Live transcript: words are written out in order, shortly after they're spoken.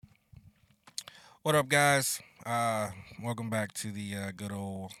What up, guys? Welcome back to the good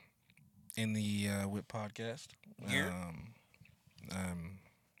old In the Whip podcast. Gear. I'm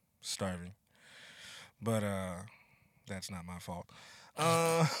starving, but that's not my fault.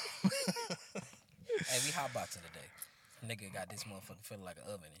 Uh, Hey, we hot boxing today. Nigga got this motherfucker feeling like an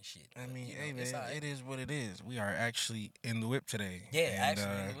oven and shit. I But mean, you know, hey it's man, alright. it is what it is. We are actually in the whip today, Yeah, and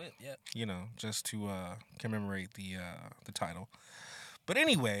actually in the whip. Yep. just to commemorate the title. But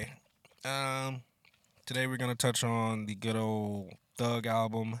anyway, um, today we're gonna touch on the good old Thug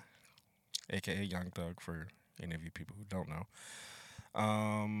album, aka Young Thug, for any of you people who don't know.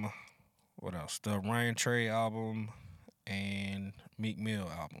 Um, what else? The Ryan Trey album and Meek Mill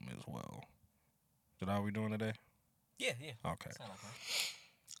album as well. Is that all we doing today? Yeah, yeah. Okay. Sound like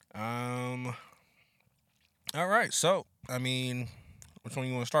fun. Um. All right. So, I mean, which one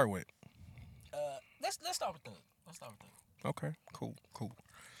you want to start with? Let's start with Thug. Let's start with Thug. Okay. Cool. Cool.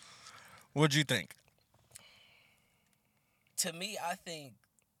 What'd you think? To me, I think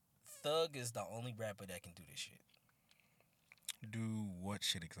Thug is the only rapper that can do this shit. Do what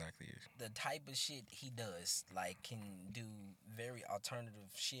shit exactly is? The type of shit he does, like, can do very alternative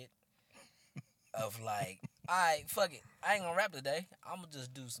shit. Of like, alright, fuck it. I ain't gonna rap today. I'm gonna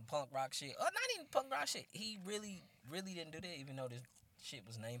just do some punk rock shit. Or not even punk rock shit. He really didn't do that, even though this shit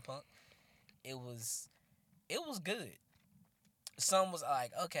was named punk. It was it was good. Some was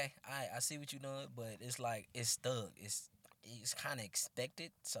like, okay, I see what you're doing, but it's like it's Thug. It's kind of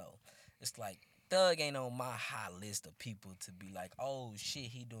expected, so it's like Thug ain't on my high list of people to be like, oh shit,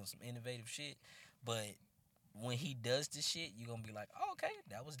 he doing some innovative shit. But when he does the shit, you're gonna be like, oh, okay,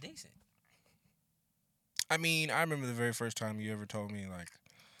 that was decent. I mean, I remember the very first time you ever told me like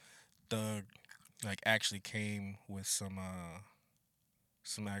Thug actually came with some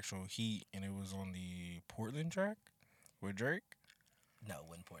actual heat, and it was on the Portland track with Drake. No, it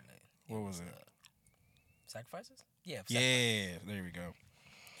wasn't Portland. It What was was it? Sacrifices. Yeah, Sacrifices. Yeah, there we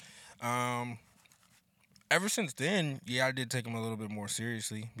go. Um, ever since then, yeah, I did take him a little bit more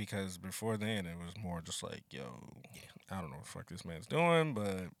seriously because before then it was more just like, yo, Yeah, I don't know what the fuck this man's doing,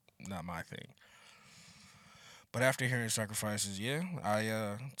 but not my thing. But after hearing Sacrifices, yeah,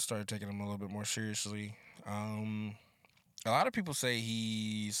 I started taking him a little bit more seriously. Um, a lot of people say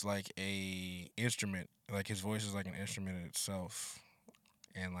he's like a instrument, like his voice is like an instrument in itself,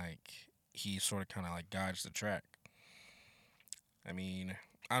 and like he sort of kind of like guides the track. I mean,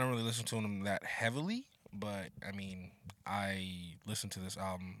 I don't really listen to him that heavily, but I mean, I listened to this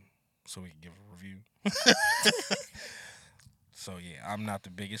album so we can give a review. So yeah, I'm not the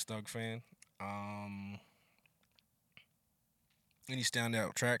biggest Thug fan. Um, any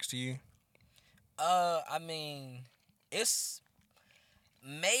standout tracks to you? I mean, it's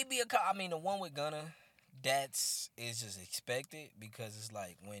maybe I mean, the one with Gunna, that's is just expected because it's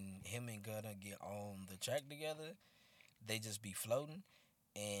like when him and Gunna get on the track together, they just be floating,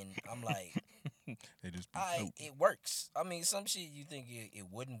 and I'm like, They just be floating. it works. I mean, some shit you think it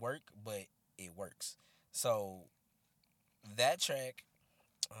wouldn't work, but it works. So that track,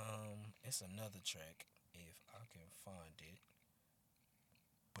 it's another track if I can find it,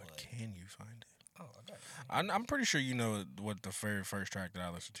 But but can you find it? oh, I got it. I'm pretty sure you know what the very first track that I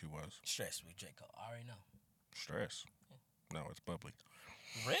listened to was. Stress with J Cole. I already know. Stress. No, it's bubbly.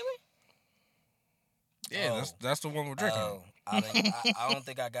 Really? Yeah, Oh, that's the one with Drake on it. I don't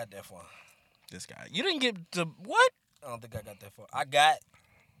think I got that far. This guy. You didn't get to what? I don't think I got that far.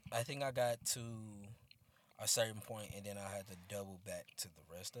 I think I got to a certain point, and then I had to double back to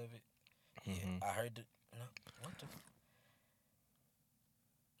the rest of it. Yeah, Hmm. I heard the no. What the?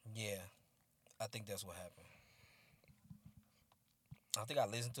 Yeah, I think that's what happened. I think I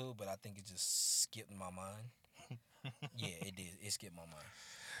listened to it, but I think it just skipped my mind. Yeah, it did. It skipped my mind.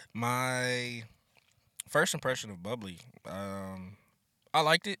 My first impression of Bubbly, I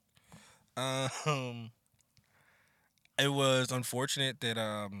liked it. Um, it was unfortunate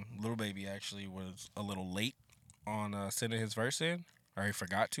that Little Baby actually was a little late on sending his verse in, or he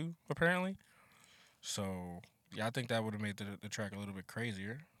forgot to apparently. So yeah, I think that would have made the track a little bit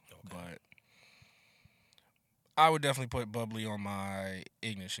crazier. Okay. But I would definitely put Bubbly on my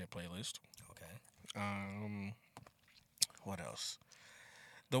Ignis shit playlist. Okay. Um, what else?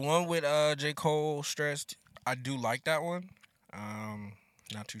 The one with J Cole, Stressed. I do like that one. Um,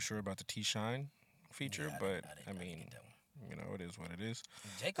 not too sure about the T Shine feature, Yeah, but I I didn't mean, get that one. it is what it is.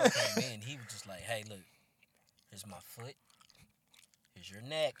 J Cole came in. He was just like, "Hey, look, here's my foot. Here's your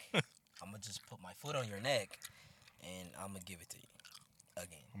neck. I'm gonna just put my foot on your neck, and I'm gonna give it to you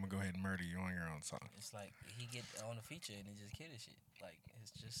again." I'm gonna go ahead and murder you on your own song. It's like he get on the feature and he just kill this shit. Like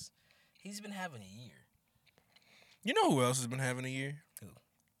it's just he's been having a year. You know who else has been having a year? Who?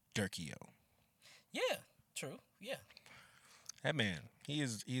 Durkio. Yeah, true. Yeah. That man,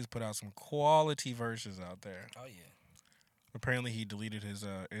 he's put out some quality verses out there. Oh yeah. Apparently, he deleted his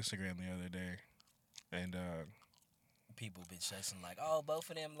Instagram the other day, and People been chasing like, oh, both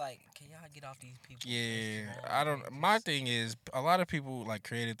of them. Like, can y'all get off these people? yeah, Instagram, I bro? don't. My thing is, a lot of people like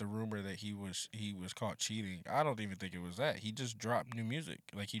created the rumor that he was caught cheating. I don't even think it was that. He just dropped new music.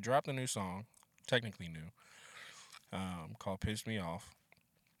 Like he dropped a new song, technically new, called "Piss Me Off,"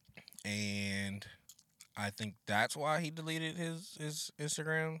 and I think that's why he deleted his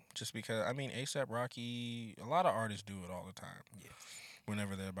Instagram. Just because I mean, ASAP Rocky, a lot of artists do it all the time. Yeah.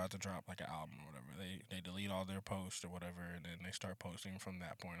 Whenever they're about to drop like an album or whatever, they delete all their posts or whatever, and then they start posting from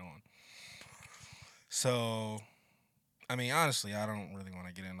that point on. So I mean, honestly, I don't really want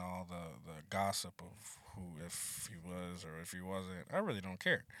to get into all the gossip of who, if he was or if he wasn't. I really don't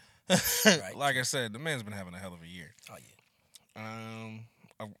care. Right. Like I said, the man's been having a hell of a year. Oh yeah.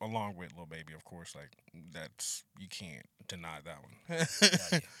 Along with Lil Baby, of course. Like that's you can't deny that one. Oh,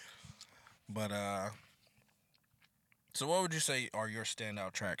 yeah. But so what would you say are your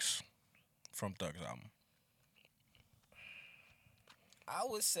standout tracks from Thug's album? I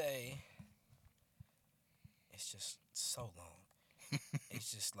would say it's just so long.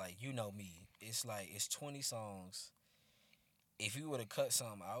 It's just like you know me. It's like it's 20 songs. If you were to cut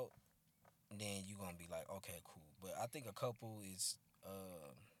some out, then you gonna be like, okay, cool. But I think a couple is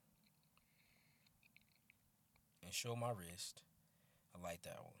and show my wrist. I like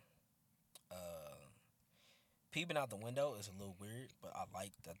that one. Peeping out the window is a little weird, but I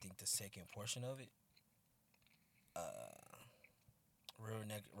think the second portion of it.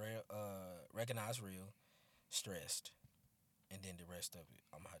 Recognize real, stressed, and then the rest of it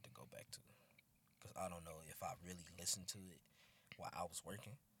I'm gonna have to go back to because I don't know if I really listened to it while I was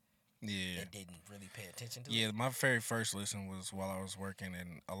working Yeah. and didn't really pay attention to Yeah, it. my very first listen was while I was working,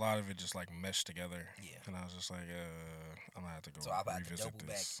 and a lot of it just like meshed together. Yeah. And I was just like, I'm gonna have to go So I'm about to revisit double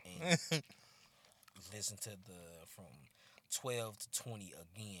back this. and listen to the from 12 to 20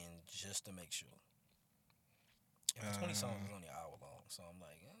 again just to make sure. And the 20 songs is only an hour long, so I'm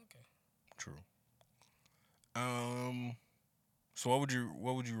like, yeah, okay. True. So what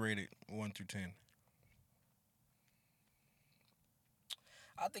would you rate it 1 through 10?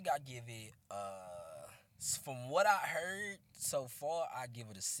 I think I give it from what I heard so far, I give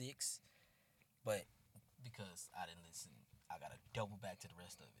it a 6. But because I didn't listen, I gotta double back to the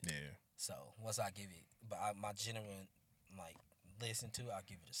rest of it. Yeah. So once I give it, but my general like listen to, I'll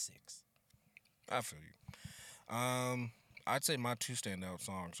give it a 6. I feel you. I'd say my two standout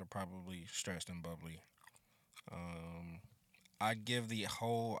songs are probably Stressed and Bubbly. I'd give the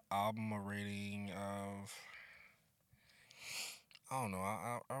whole album a rating of I don't know.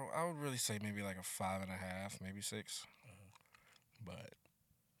 I would really say maybe like a 5.5, maybe 6. But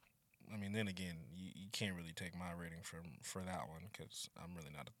I mean, then again, you can't really take my rating for that one because I'm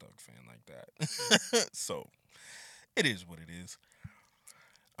really not a Thug fan like that. So it is what it is.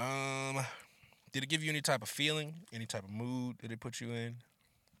 Did it give you any type of feeling, any type of mood? Did it put you in?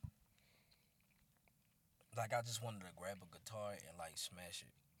 Like I just wanted to grab a guitar and like smash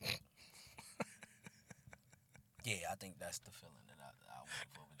it. Yeah, I think that's the feeling that I went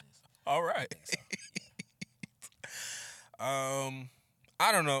for with this. All I right. think so.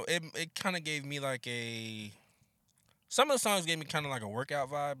 I don't know. It kind of gave me like a. Some of the songs gave me kind of like a workout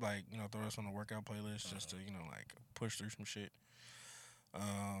vibe, like throw this on the workout playlist just to like push through some shit.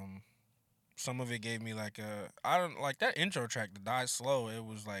 Some of it gave me like a I don't like that intro track, the Die Slow. It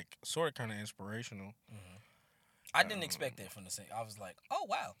was like sort of kind of inspirational. I didn't expect that from the sing. I was like, oh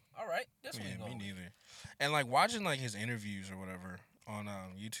wow, all right, that's what Yeah, you me going with. neither. And like watching like his interviews or whatever on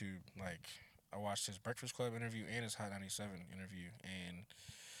YouTube, like I watched his Breakfast Club interview and his Hot 97 interview, and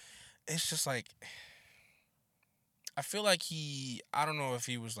it's just like I feel like I don't know if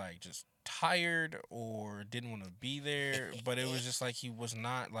he was like just tired or didn't want to be there, but it was just like he was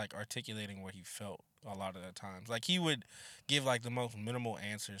not like articulating what he felt a lot of the times. Like he would give like the most minimal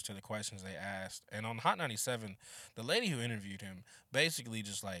answers to the questions they asked. And on Hot 97, the lady who interviewed him basically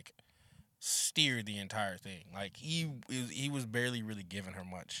just like steered the entire thing. Like he was barely really giving her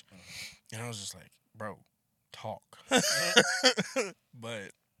much. And I was just like, bro, talk. But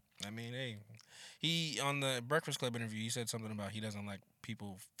I mean, hey, he on the Breakfast Club interview, he said something about he doesn't like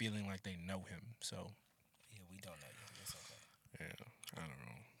people feeling like they know him. So Yeah, we don't know you. It's okay. yeah, I don't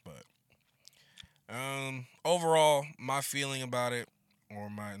know, but overall, my feeling about it or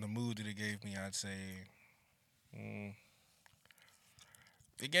the mood that it gave me, I'd say,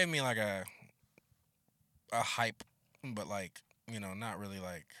 it gave me like a hype, but like not really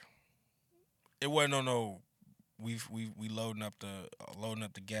like it wasn't on no we loading up the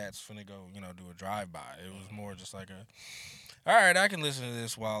gats finna go do a drive by. It was more just like a all right, I can listen to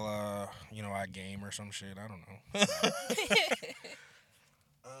this while I game or some shit. I don't know.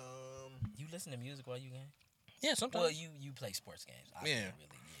 You listen to music while you game? Yeah, sometimes. Well, you play sports games. I Yeah. can't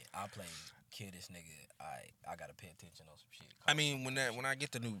really. Yeah, I play kill this nigga. I gotta pay attention on some shit. I mean, when I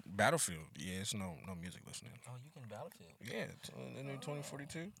get the new Battlefield, yeah, it's no music listening. Oh, you can Battlefield. Yeah, the new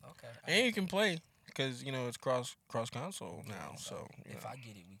 2042, Okay. and you can play because it's cross console now. So if I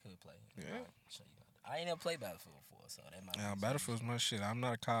get it, we could play. Yeah. I'll show you. I ain't never played Battlefield before, so that might. Yeah, be Battlefield's my shit. I'm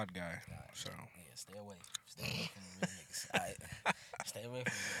not a COD guy, so. Yeah, stay away from the real niggas. Alright, stay away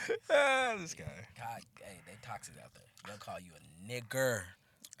from the real niggas. This guy. God, hey, they toxic out there. They'll call you a nigger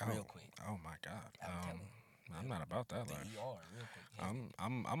real quick. Oh my god. I'm telling I'm not about that The life. ER real quick.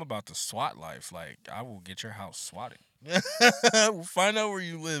 I'm about the SWAT life. Like I will get your house swatted. We'll find out where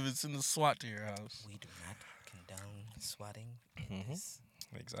you live. It's in the SWAT to your house. We do not condone swatting in Mhm. this.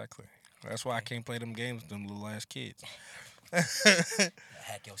 Exactly. That's why I can't play them games with them little ass kids.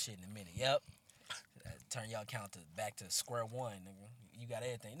 Hack your shit in a minute. Yep. Turn y'all account back to square one, nigga. You got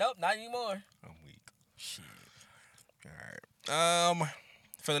everything. Nope, not anymore. I'm weak. Shit. All right.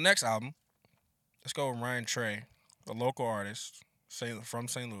 For the next album, let's go with Ryan Trey, a local artist from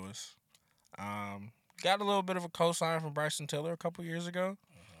St. Louis. Got a little bit of a cosign from Bryson Tiller a couple years ago,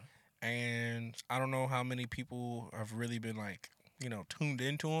 and I don't know how many people have really been tuned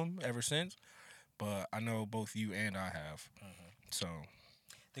into him ever since, but I know both you and I have. So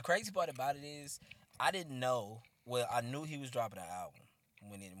The crazy part about it is, I didn't know. Well, I knew he was dropping an album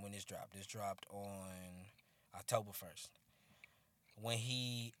when this dropped. This dropped on October 1st.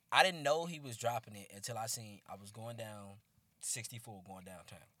 I didn't know he was dropping it until I was going down 64 going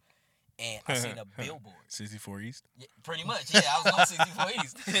downtown, and I seen a billboard. 64 East. Yeah, pretty much, yeah. I was on 64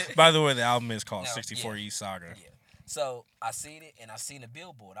 East. By the way, the album is called No, 64 yeah. East Saga. Yeah. So I seen it, and I seen a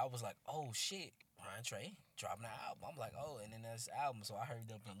billboard. I was like, oh shit, Ryan Trey dropping an album. I'm like, oh, and then there's the album. So I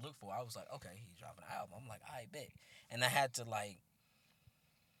hurried up and looked for it. I was like, okay, he's dropping an album. I'm like, I bet. And I had to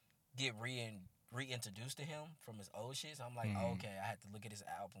get reintroduced to him from his old shit. So I'm like, oh, okay, I had to look at his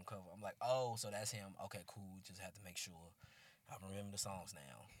album cover. I'm like, oh, so that's him. Okay, cool. Just had to make sure I remember the songs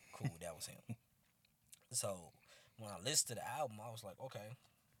now. Cool, that was him. So when I listened to the album, I was like, okay,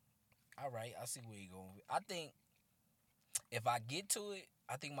 all right, I see where you're going. I think if I get to it,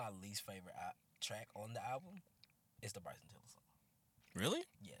 I think my least favorite track on the album is the Bryson Tiller song. Really?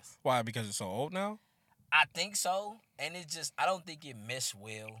 Yes. Why? Because it's so old now? I think so. And it's just, I don't think it meshed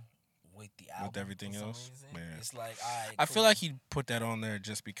well with the album. With everything for some else? reason. Man. It's like, all right, I cool. feel like he put that on there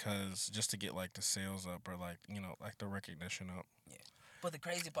just to get the sales up or the recognition up. Yeah. But the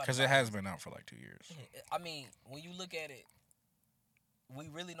crazy part, Because it has been out for 2 years. I mean, when you look at it, we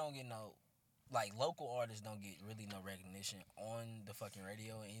really don't get no, local artists don't get really no recognition on the fucking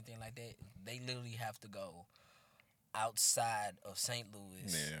radio or anything like that. They literally have to go outside of St.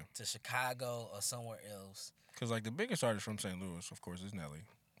 Louis to Chicago or somewhere else. Because the biggest artist from St. Louis, of course, is Nelly.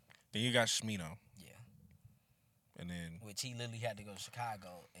 Then you got Shmino. Yeah. And then... Which he literally had to go to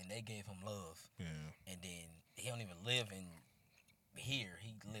Chicago, and they gave him love. Yeah. And then he don't even live in here.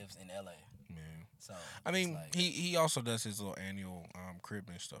 He lives in L.A. Yeah. So I mean, he also does his little annual crib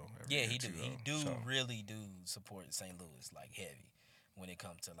miss though. Yeah, he do. Too, He so. really do support St. Louis heavy when it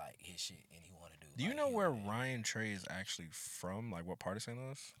comes to his shit, and he want to do. Do you know where Ryan Trey is actually from? What part of St.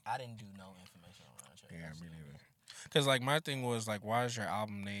 Louis? I didn't do no information on Ryan Trey. Yeah, me neither. Because my thing was why is your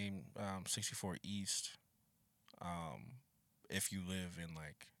album named 64 East? If you live in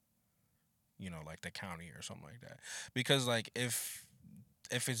the county or something like that, because if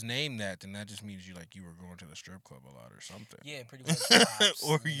it's named that, then that just means you were going to the strip club a lot or something. Yeah, pretty much.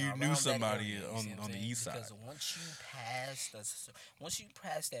 Or you knew somebody on the east side. Because once you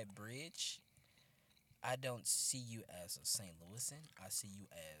pass that bridge, I don't see you as a St. Louisan. I see you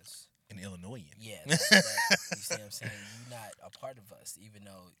as an Illinoisan. Yeah, you see what I'm saying? You're not a part of us, even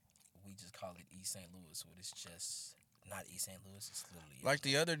though we just call it East St. Louis, but it's just not East St. Louis. It's literally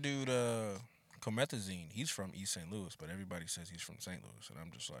the other dude, Comethazine, he's from East St. Louis, but everybody says he's from St. Louis, and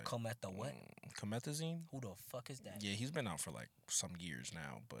I'm just like... Cometha what? Comethazine? Who the fuck is that? Yeah, he's been out for some years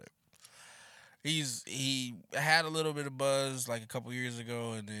now, but he had a little bit of buzz a couple years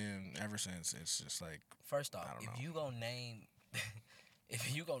ago, and then ever since it's just First off, if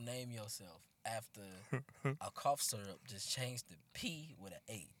you gonna name yourself after a cough syrup, just change the P with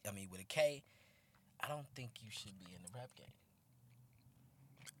with a K. I don't think you should be in the rap game.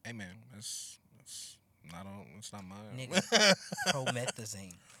 Hey man, it's not mine. Nigga,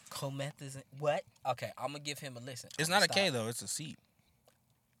 Comethazine. What? Okay, I'm gonna give him a listen. It's not a K though. It's a C.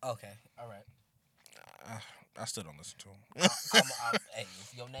 Okay, all right. I still don't listen to him. Hey,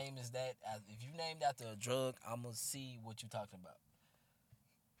 if your name is that, if you named after a drug, I'm gonna see what you talking about.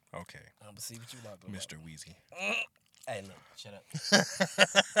 Okay, I'm gonna see what you talking about. Mr. Wheezy. Hey, look, shut up.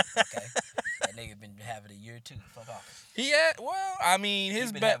 Okay, that nigga been having a year too. Fuck off. Well, I mean, He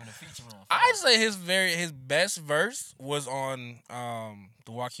his been best. having a feature run. Fuck I'd off. say his best verse was on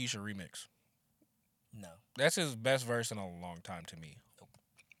the Waukesha remix. No, That's his best verse in a long time to me.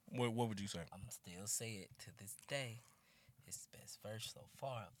 Nope. What would you say? I'm still say it to this day. His best verse so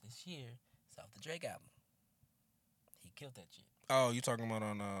far of this year is off the Drake album. He killed that shit. Oh, you talking about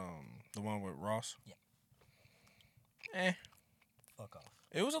on the one with Ross? Yeah. Fuck off.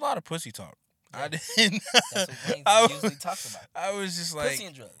 It was a lot of pussy talk. Yeah. I didn't. That's what Wayne I usually talks about. I was just like, Pussy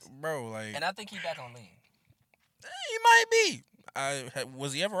and drugs. bro, like, And I think he back on lean. he might be.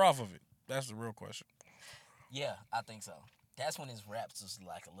 Was he ever off of it? That's the real question. Yeah, I think so. That's when his raps was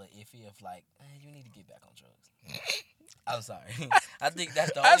like a little iffy of like, you need to get back on drugs. I'm sorry. I think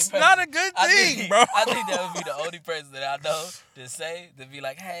that's the That's only not person, a good I thing, think, bro. I think that would be the only person that I know to be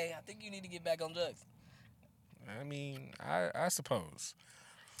like, hey, I think you need to get back on drugs. I mean, I suppose.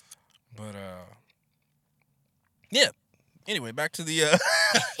 But yeah. Anyway, back to the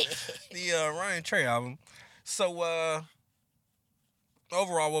the Ryan Trey album. So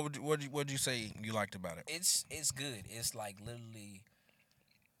overall, what would you say you liked about it? It's good. It's like literally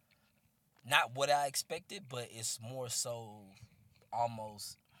not what I expected, but it's more so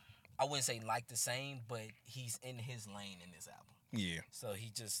almost, I wouldn't say like the same, but he's in his lane in this album. Yeah, So he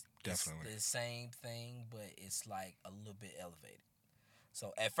just definitely. it's the same thing, but it's like a little bit elevated.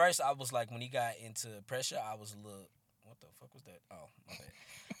 So at first I was like, when he got into Pressure, I was a little, what the fuck was that? Oh, my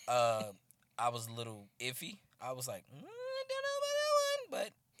bad. I was a little iffy. I was like, I don't know about that one,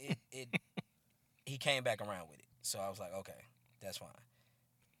 but it he came back around with it. So I was like, okay, that's fine.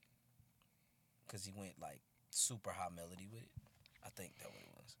 Because he went like super high melody with it. I think that's what it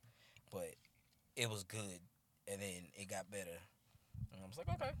was. But it was good. And then it got better. And I was like,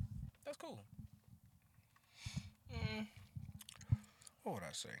 okay, that's cool. What would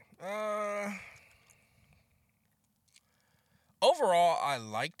I say? Overall, I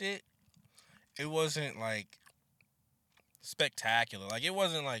liked it. It wasn't like spectacular. Like it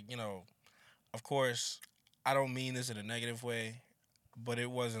wasn't like, of course, I don't mean this in a negative way, but it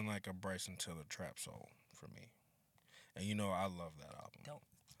wasn't like a Bryson Tiller trap soul for me. And I love that album.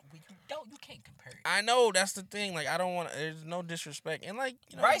 You can't compare it. I know that's the thing. Like I don't want. There's no disrespect, and like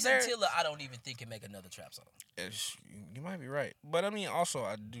Bryson Tiller, I don't even think can make another trap song. You might be right, but I mean, also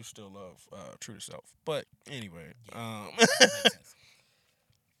I do still love True to Self. But anyway, That makes sense.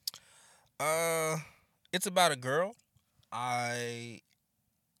 it's about a girl. I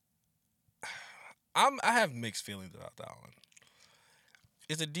have mixed feelings about that one.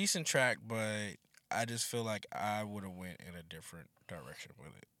 It's a decent track, but I just feel like I would have went in a different direction with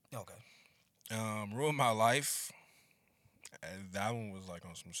it. Okay. Ruin My Life. That one was like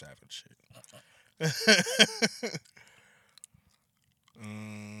on some savage shit.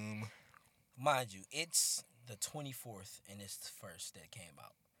 Mind you, it's the 24th and it's the first that came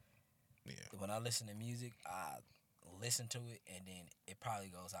out. Yeah. When I listen to music, I listen to it and then it probably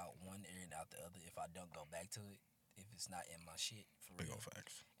goes out one ear and out the other if I don't go back to it. If it's not in my shit for Big real. old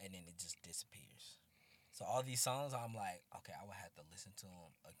facts. And then it just disappears. So all these songs, I'm like, okay, I would have to listen to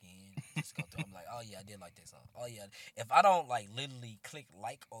them again. Just go through. I'm like, oh yeah, I did like that song. Oh yeah, if I don't like literally click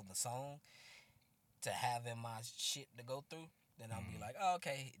like on the song to have in my shit to go through, then I'll be like, oh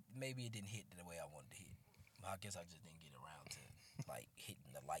okay, maybe it didn't hit the way I wanted to hit. I guess I just didn't get around to like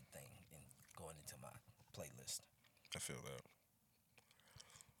hitting the like thing and going into my playlist. I feel that.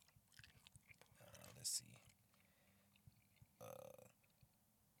 Let's see.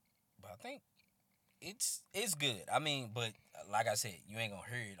 But I think it's good. I mean, but like I said, you ain't gonna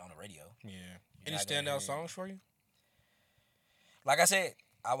hear it on the radio. Yeah. You're Any not gonna hear standout it. songs for you? Like I said,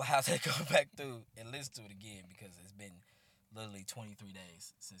 I would have to go back through and listen to it again because it's been literally 23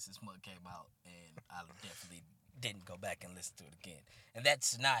 days since this mug came out, and I definitely didn't go back and listen to it again. And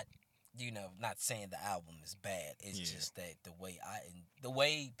that's not, not saying the album is bad. It's just that the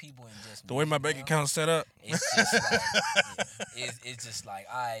way people ingest The way my bank now, account's set up. it's just like, it's just like,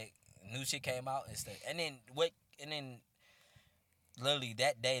 new shit came out and then literally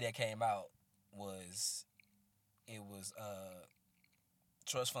that day that came out was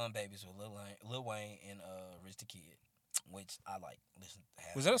Trust Fund Babies with Lil Wayne and Rich the Kid, which I like.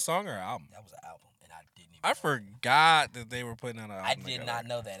 Was that a song or an album? That was an album, and I didn't even. I forgot that they were putting out an album. I did not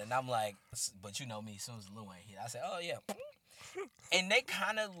know that, and I'm like, but you know me. As soon as Lil Wayne hit, I said, oh yeah. And they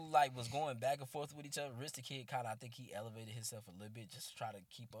kind of like was going back and forth with each other. Rich the Kid kind of, I think he elevated himself a little bit just to try to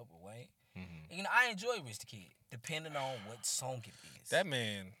keep up with Wayne. Mm-hmm. And, you know, I enjoy Rich the Kid, depending on what song it is. That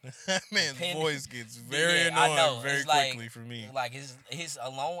man's Depending- voice gets very Yeah, I know. annoying very It's like- quickly for me. Like his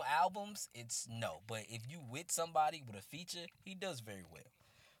alone albums, it's no. But if you with somebody with a feature, he does very well.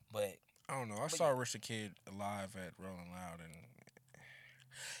 But I don't know. I But saw Rich the Kid live at Rolling Loud, and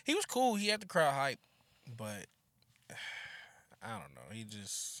he was cool. He had the crowd hype, but I don't know.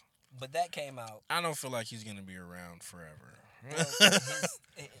 but that came out. I don't feel like he's gonna be around forever. Well,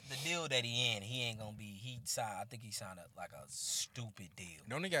 the deal that he ain't gonna be. He signed. I think he signed like a stupid deal.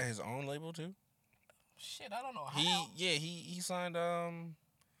 Don't he got his own label too? Shit, I don't know how. He signed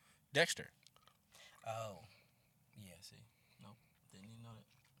Dexter. Oh, yeah. See, nope, didn't even know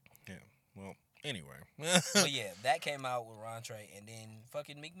that. Yeah. Well, anyway. But yeah, that came out with Ron Trey, and then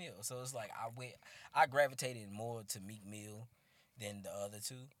fucking Meek Mill. So it's like I gravitated more to Meek Mill than the other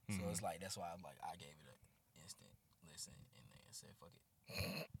two. So Mhm. it's like that's why I gave it an instant listen and then said fuck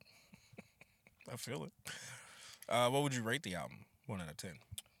it. I feel it. What would you rate the album? 1 out of 10.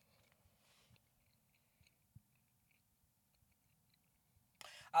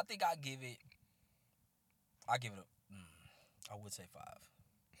 I think I give it I would say 5.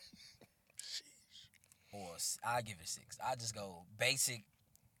 Or I give it 6. I just go basic,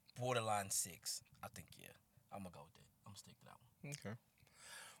 borderline 6. I think I'm gonna go with that. I'm gonna stick to that one.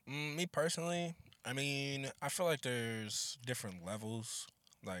 Okay. Me personally, I mean, I feel like there's different levels.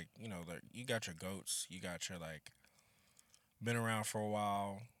 Like, you know, like you got your goats, you got your like been around for a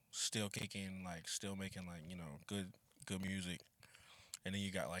while, still kicking, like still making like, you know, good music. And then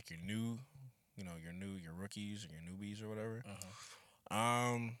you got like your rookies or your newbies or whatever.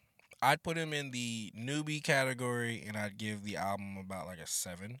 I'd put him in the newbie category, and I'd give the album about like a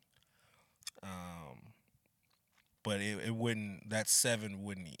 7. But it wouldn't. That 7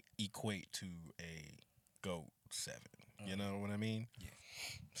 wouldn't equate to a GOAT 7. You know what I mean? Yeah.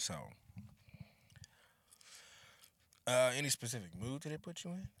 So, any specific mood did it put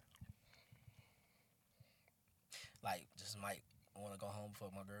you in? Like, just might want to go home for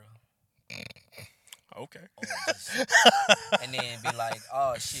my girl. Okay. Or just, and then be like,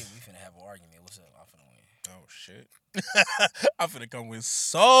 oh shit, we finna have an argument. What's up? I'm finna win. Oh shit. I'm finna come with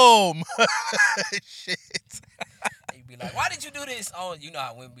so much shit. You'd be like, why did you do this? Oh, you know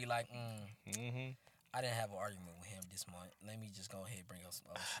how women be like, Mm-hmm. I didn't have an argument with him this month. Let me just go ahead and bring up some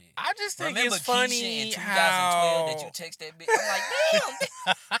other shit. I just think Remember it's Keisha funny in 2012 how that you text that bitch? I'm like,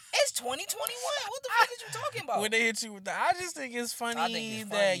 damn, it's 2021. What the fuck is you talking about? when they hit you with that, I just think it's funny, funny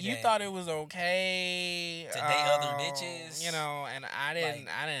that you that- thought it was okay To date other bitches. you know, and I didn't.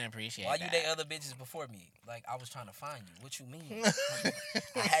 Like, I didn't appreciate Why that. you date other bitches before me? Like, I was trying to find you. What you mean?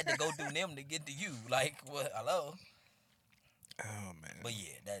 I had to go through them to get to you. Like, what? Hello? Oh man. But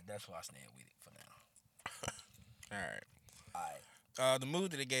yeah, that's why I stand with it for now. All right. All right. The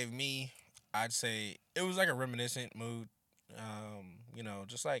mood that it gave me, I'd say it was like a reminiscent mood. You know,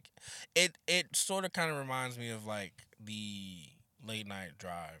 just like it sort of kind of reminds me of like the late night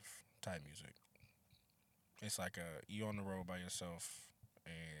drive type music. It's like you on the road by yourself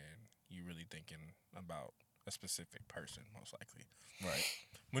and you really thinking about a specific person, most likely. Right.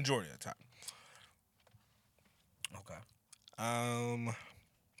 Majority of the time. Okay.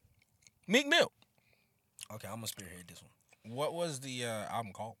 Meek Mill. Okay, I'm gonna spearhead this one. What was the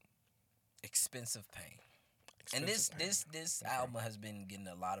album called? Expensive Pain. Expensive Pain. This Okay. album has been getting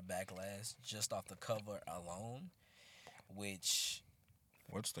a lot of backlash just off the cover alone, which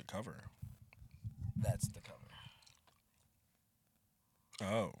What's the cover? that's the cover.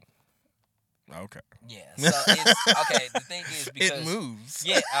 Oh. Okay. Yeah. So it's okay. The thing is because It moves.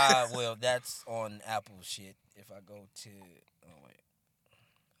 yeah. Well, that's on Apple shit. If I go to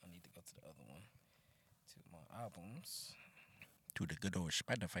I need to go to the other one to my albums. To the good old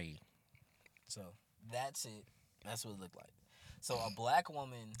Spotify. So that's it. That's what it looked like. So a black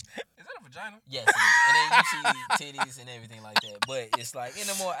woman. Is that a vagina? Yes, it is. And then you see titties and everything like that. But it's like in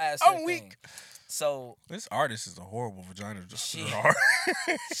a more abstract I'm weak. thing. So This artist is a horrible vagina. Just She- hard.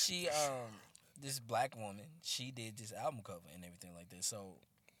 she this black woman, she did this album cover and everything like that. So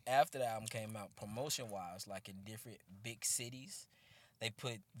after the album came out, promotion wise, like in different big cities, they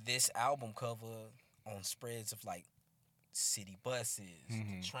put this album cover on spreads of like city buses,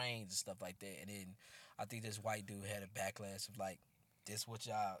 Mhm. trains and stuff like that. And then I think this white dude had a backlash of like, this what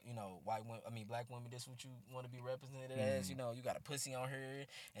y'all, you know, black women, this what you want to be represented as, you know, you got a pussy on her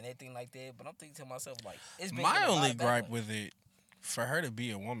and everything like that. But I'm thinking to myself, like, it's been My getting a lot only of gripe backlash. with it, for her to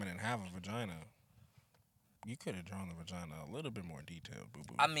be a woman and have a vagina, You could have drawn the vagina a little bit more detailed, boo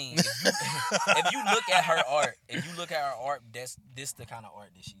boo. I mean, if you look at her art, this the kind of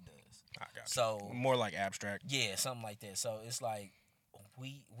art that she does. I got you. So More like abstract. yeah, something like that. So it's like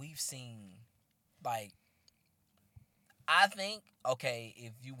we've seen, like, I think, okay,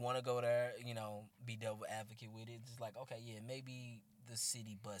 if you want to go there, be devil advocate with it, it's like, okay, yeah, maybe the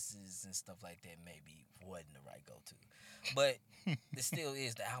city buses and stuff like that maybe wasn't the right go to, but it still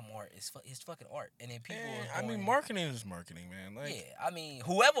is the album art. It's fucking art, and then people. I mean, marketing is marketing, man. Like, yeah, I mean,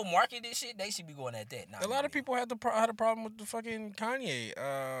 whoever marketed this shit, they should be going at that. a lot of people had a problem with the fucking Kanye,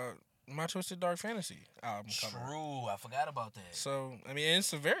 My Twisted Dark Fantasy album cover. True, I forgot about that. So I mean,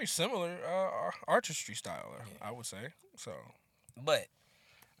 it's a very similar artistry style, I would say. So, but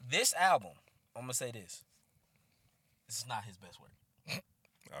this album, I'm gonna say this is not his best work.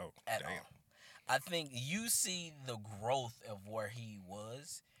 oh, At damn. all. I think you see the growth of where he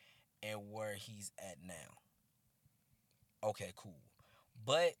was and where he's at now. Okay, cool.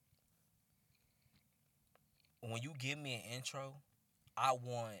 But when you give me an intro, I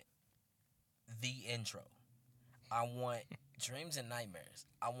want the intro. I want Dreams and Nightmares.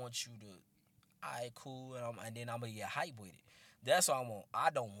 I want you to, alright, cool, and then I'm going to get hype with it. That's what I want. I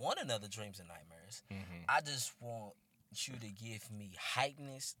don't want another Dreams and Nightmares. Mm-hmm. I just want you to give me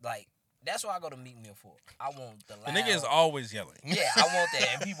hypeness. Like, that's what I go to Meek Mill for. I want the loud. The nigga is always yelling. Yeah, I want that.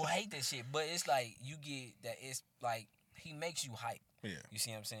 And people hate that shit. But it's like, you get that, it's like, he makes you hype. Yeah. You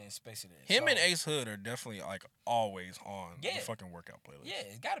see what I'm saying? Especially that. Him and Ace Hood are definitely like always on the fucking workout playlist. Yeah,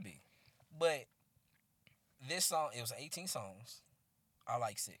 it's gotta be. But this song, it was 18 songs. I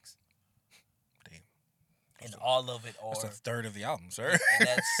like 6. Damn. And all of it are. That's a third of the album, sir. And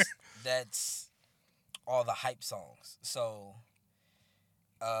that's all the hype songs. So,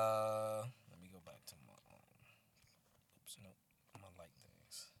 let me go back to my. Oops, nope. My like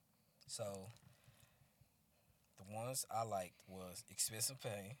things. So, the ones I liked was "Expensive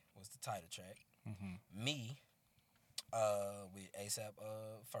Pain" was the title track. Mm-hmm. "Me," with ASAP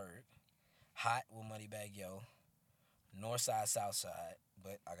Ferg. "Hot" with Moneybagg Yo. "Northside Southside,"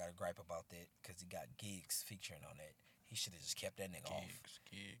 but I got a gripe about that because he got Gigs featuring on that. He should have just kept that nigga off.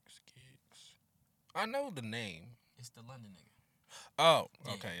 Gigs. I know the name. It's the London nigga. Oh,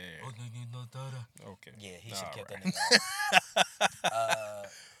 Yeah. okay, yeah. Okay. Yeah, he should have kept Alright. that nigga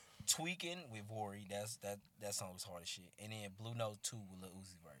off. "Tweaking" with Vori. That song was hard as shit. And then "Blue Note 2" with Lil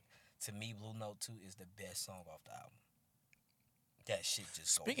Uzi Vert. To me, "Blue Note 2" is the best song off the album. That shit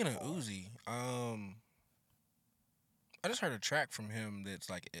just Speaking goes of hard. Uzi, I just heard a track from him that's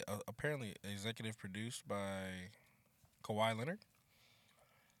like apparently executive produced by Kawhi Leonard.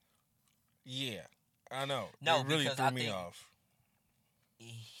 Yeah, I know. No, it really because threw I me think- off.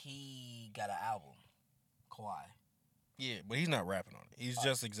 He got an album, Kawhi. Yeah, but he's not rapping on it. He's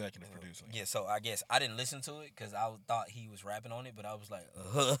just executive producing. Yeah, so I guess I didn't listen to it because I thought he was rapping on it, but I was like,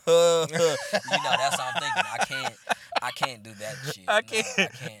 that's what I'm thinking. I can't do that shit. I No,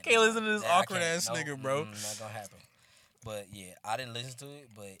 can't- can't listen to this I awkward can't. ass Nope, nigga, bro. Not gonna happen. But yeah, I didn't listen to it.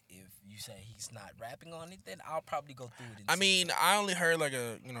 But if you say he's not rapping on it, then I'll probably go through it. And I see mean, what's up. I only heard like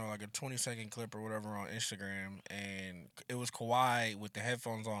a 20-second clip or whatever on Instagram, and it was Kawhi with the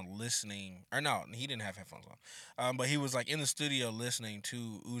headphones on listening. Or no, he didn't have headphones on. But he was like in the studio listening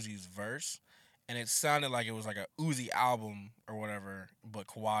to Uzi's verse, and it sounded like it was like a Uzi album or whatever. But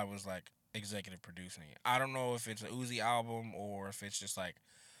Kawhi was like executive producing it. I don't know if it's a Uzi album or if it's just like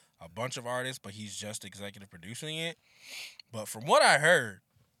a bunch of artists, but he's just executive producing it. But from what I heard,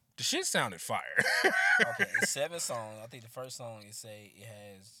 the shit sounded fire. Okay, it's 7 songs. I think the first song it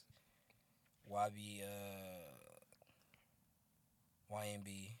has YB,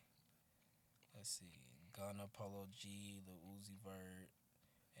 YMB. Let's see, Gunna, Polo G, Lil Uzi Vert,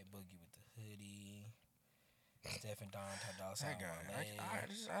 A Boogie with the Hoodie, Stephen Don, Ty Dolla Sign, That guy,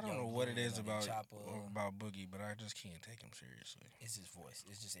 Wale, I don't know Young what it Blue, is Gunna, about Chopper. Boogie, but I just can't take him seriously. It's his voice.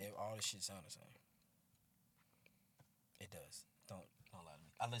 It's just all the shit sound the same. It does. Don't lie to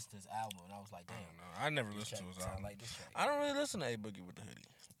me. I listened to his album and I was like, I damn. don't know. I never This listened to track his sound album. like this track. I don't really listen to A Boogie with the Hoodie,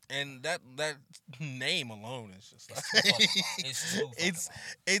 and that name alone is just It's like too fucking long. It's too fucking it's long.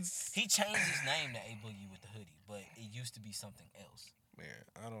 it's He changed his name to A Boogie with the Hoodie, but it used to be something else. man.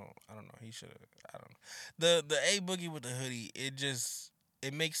 I don't know. He should have. I don't know. The A Boogie with the Hoodie.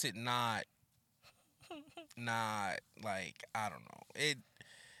 It makes it not like I don't know. It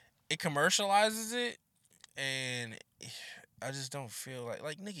commercializes it, and I just don't feel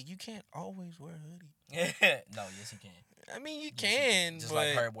like nigga. You can't always wear a hoodie. No, yes he can. I mean, you Yes, he can, Just but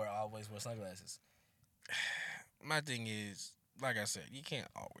like Herb always wear sunglasses. my thing is, like I said, you can't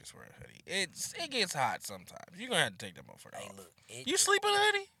always wear a hoodie. It gets hot sometimes. You're gonna have to take that motherfucker Hey, off. look. You sleep in a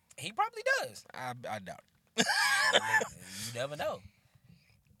hoodie? He probably does. I doubt it. You never know.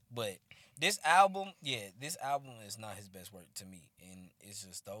 But this album is not his best work to me, and it's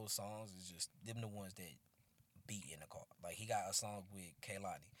just those songs is just them the ones that beat in the car. Like he got a song with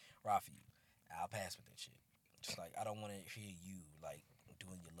Kaylani, Rafi. I'll pass with that shit. Just like I don't want to hear you like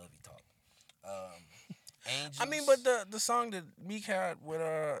doing your lovey talk. Angels. I mean, but the song that Meek had with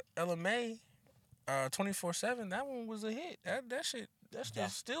LMA, 24/7, that one was a hit. That shit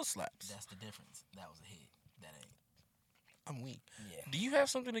still slaps. That's the difference. That was a hit. That ain't. I'm weak. Yeah. Do you have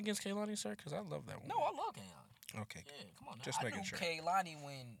something against Kaylani, sir? Because I love that one. No, I love Kaylani. Okay. Yeah, come on. Now. Just I making knew sure. Kaylani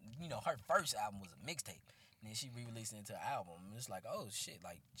when her first album was a mixtape, and then she re-released it into an album. And it's like, oh shit,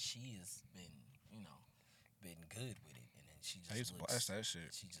 like she has been good with it, and then she just I used to blast that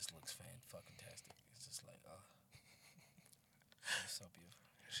shit. She just looks fucking-tastic. It's just like, oh, she's so beautiful.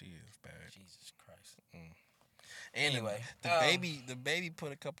 She is bad. Jesus Christ. And Anyway, the baby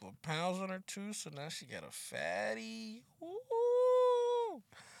put a couple of pounds on her too, so now she got a fatty. Woo!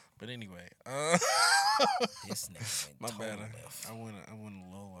 But anyway, this nigga went my bad. left. I went a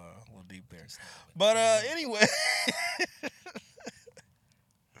little deep there. But anyway,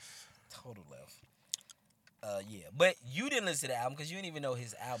 total left. Yeah, but you didn't listen to the album because you didn't even know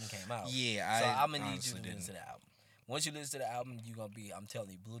his album came out. Yeah, so I'm gonna need you honestly to listen to the album. Once you listen to the album, you're gonna be. I'm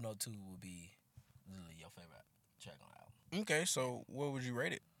telling you, Blue Note 2 will be literally your favorite track on the album. Okay, so what would you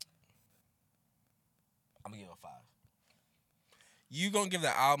rate it? I'm gonna give it a 5. You gonna give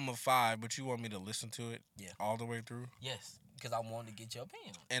the album a 5, but you want me to listen to it all the way through? Yes, because I wanted to get your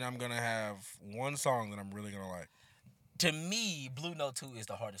opinion on it. And I'm gonna have one song that I'm really gonna like. To me, Blue Note 2 is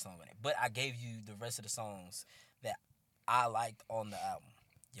the hardest song on it. But I gave you the rest of the songs that I liked on the album.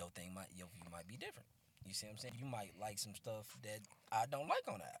 Your view might be different. You see what I'm saying? You might like some stuff that I don't like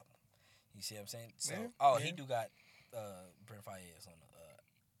on the album. You see what I'm saying? So, he do got Brent Faiyaz on the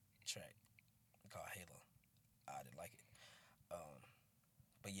track called Halo. I didn't like it.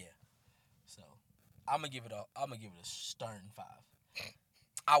 But yeah. So I'm gonna give it a stern 5.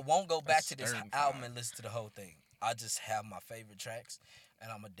 I won't go back to this stern album 5. and listen to the whole thing. I just have my favorite tracks,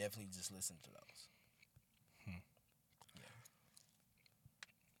 and I'm gonna definitely just listen to those. Yeah.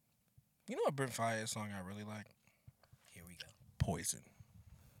 You know a Brent Faiyaz song I really like? Here we go. Poison.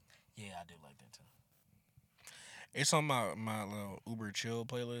 Yeah, I do like that too. It's on my little Uber chill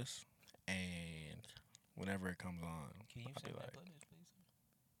playlist, and whenever it comes on, Can you I'll be send like, that playlist,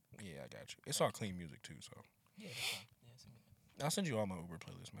 please? yeah, I got you. It's all clean music too, so Yeah, that's fine. Yeah, send me that. I'll send you all my Uber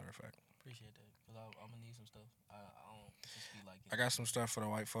playlist. Matter of fact, Appreciate that, cause I'm gonna need some stuff. I don't just be like. I got some stuff for the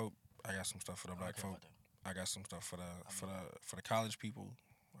white folk. I got some stuff for the black care folk. about that. I got some stuff for the college people.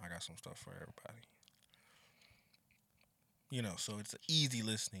 I got some stuff for everybody. You know, so it's easy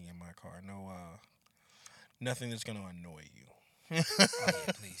listening in my car. No, nothing that's gonna annoy you. Oh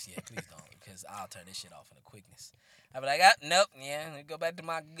yeah, please don't, because I'll turn this shit off in a quickness. I'll be like, nope, let me go back to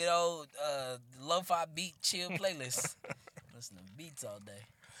my good old lo-fi beat chill playlist. Listen to beats all day.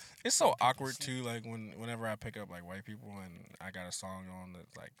 It's so awkward too. Like whenever I pick up like white people and I got a song on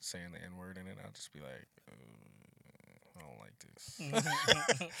that's like saying the N word in it, I'll just be like, I don't like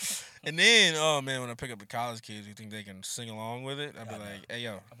this. And then, oh man, when I pick up the college kids who think they can sing along with it, I'll be like, hey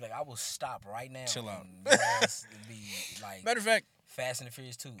yo, I'm like, I will stop right now. Chill out. And your ass be like, matter of fact, Fast and the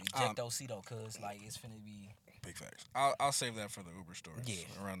Furious 2, Ejectocito, cause like it's finna be. big facts. I'll save that for the Uber stories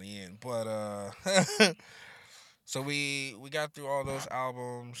around the end. But so we got through all those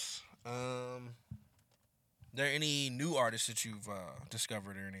albums. There any new artists that you've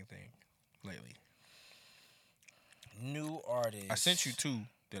discovered or anything lately? New artists. I sent you 2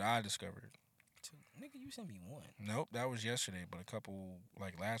 that I discovered. Nigga, you sent me 1. Nope, that was yesterday, but a couple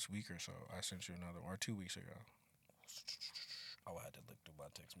like last week or so, I sent you another one, or 2 weeks ago. I would have to look through my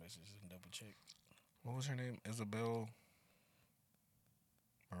text messages and double check. What was her name? Isabel.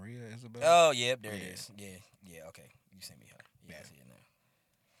 Maria Isabel. Oh, yep, there it is. Yeah, okay. You sent me her. Yeah, I see it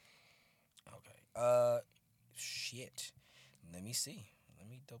now. Okay. Shit. Let me see. Let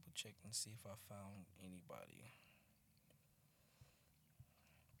me double check and see if I found anybody.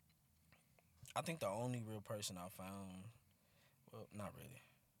 I think the only real person I found, well, not really.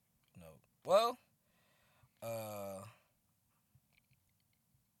 No. Well,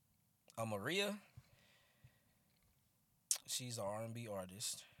 Maria. She's an R&B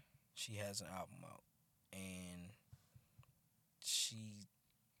artist. She has an album out, and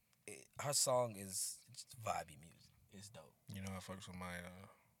her song is vibey music. It's dope. You know, I fucks with my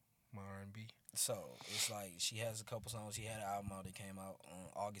my R&B. So it's like she has a couple songs. She had an album out that came out on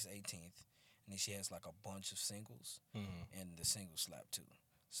August 18th, and then she has like a bunch of singles, and the single slap too.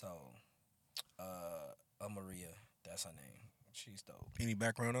 So, Maria, that's her name. She's dope. Any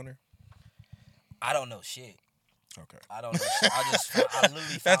background on her? I don't know shit. Okay. I don't know shit. I literally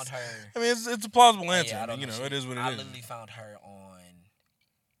found That's- her. I mean, it's a plausible answer. Yeah, I don't you know know, shit. it is what it I is. literally found her on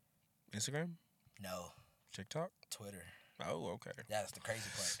Instagram, no TikTok. Twitter. Oh, okay. That's the crazy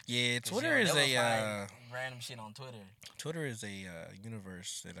part. Yeah, 'Cause Twitter you'll is never a find random shit on Twitter. Twitter is a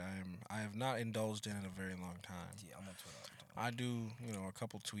universe that I have not indulged in a very long time. Yeah, I'm on Twitter all the time. I do, a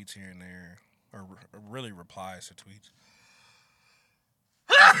couple tweets here and there, or really replies to tweets.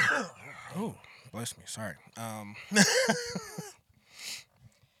 Oh, bless me. Sorry. Yeah,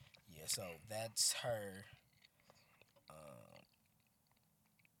 so that's her.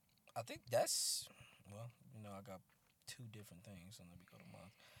 I think that's I got two different things. So let me go to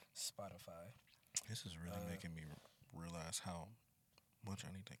my Spotify. This is really making me realize how much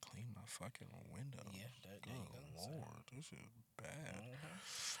I need to clean my fucking window. Yeah, there you go. Good Lord, this is bad.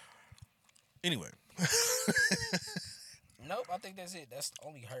 Mhm. Anyway. Nope, I think that's it. That's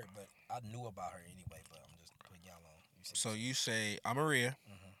only her, but I knew about her anyway. But I'm just putting y'all on. So you say, I'm Maria.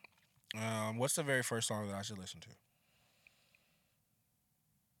 Mhm. What's the very first song that I should listen to?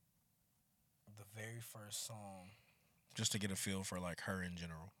 The very first song. Just to get a feel for like her in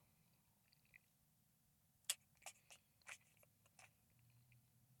general.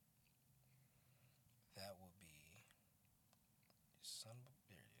 That would be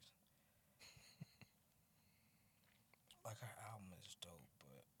there it is. Like her album is dope,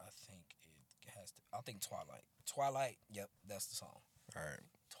 but I think it has to. I think Twilight. Twilight. Yep, that's the song. All right.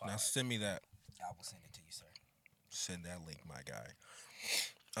 Twilight. Now send me that. I will send it to you, sir. Send that link, my guy.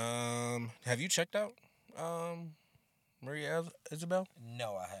 Have you checked out Maria Isabel?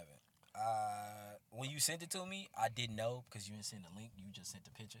 No, I haven't. When you sent it to me, I didn't know because you didn't send the link. You just sent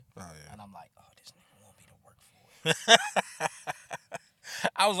the picture, Oh yeah. and I'm like, oh, this nigga want me to work for it.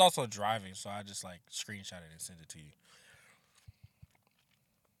 I was also driving, so I just like screenshot it and sent it to you.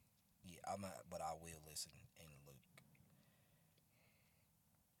 Yeah, I'm not, but I will listen and look.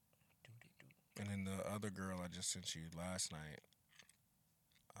 And then the other girl I just sent you last night.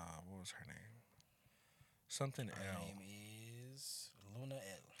 What was her name? Something Her L. name is Luna L.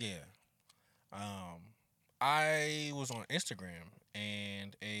 Yeah. I was on Instagram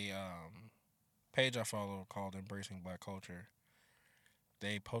and a page I follow called Embracing Black Culture.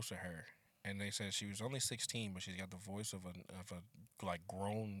 They posted her and they said she was only 16, but she's got the voice of a like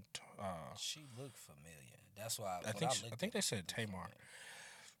grown. She looked familiar. That's why I think they said Tamar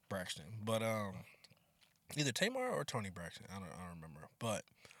Braxton, but either Tamar or Tony Braxton. I don't remember, but.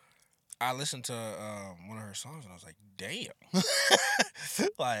 I listened to one of her songs and I was like, "Damn!"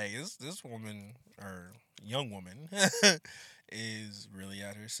 Like this woman or young woman is really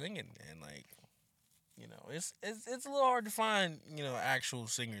out here singing, and like, it's a little hard to find actual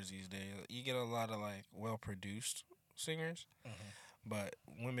singers these days. You get a lot of like well produced singers, but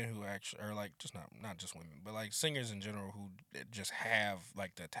women who actually are like just not just women, but like singers in general who just have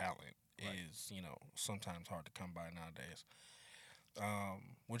like the talent is sometimes hard to come by nowadays.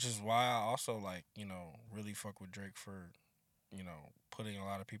 Which is why I also like, really fuck with Drake for, putting a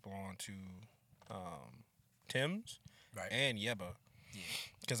lot of people on to Tim's and Yebba. Yeah.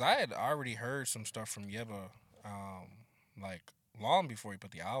 Because I had already heard some stuff from Yebba, like long before he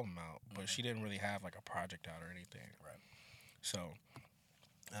put the album out, but she didn't really have like a project out or anything. Right. So,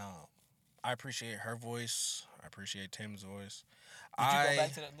 I appreciate her voice. I appreciate Tim's voice. Did you go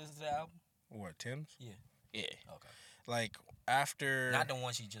back to listen to the album? What, Tim's? Yeah. Yeah. Okay. Like after Not the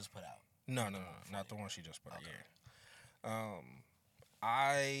one she just put out. No, not the one she just put out. Yeah.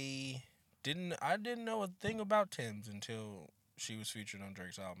 I didn't know a thing about Tim's until she was featured on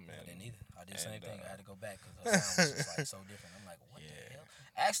Drake's album. I didn't either. I did the same thing. I had to go back because her sound was just like so different. I'm like, what the hell?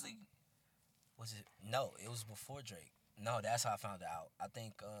 Actually, was it? No, it was before Drake. No, that's how I found it out. I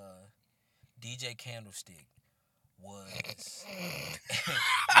think DJ Candlestick was.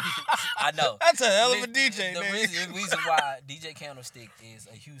 I know. That's a hell of a DJ The name. reason why DJ Candlestick is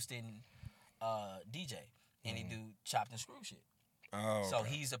a Houston DJ, and he do chopped and screw shit. Oh, So okay.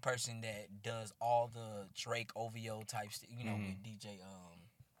 he's the person that does all the Drake OVO type stuff, with DJ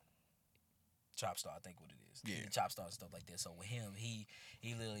Chopstar, I think what it is. Yeah. Chopstar and stuff like that. So with him, he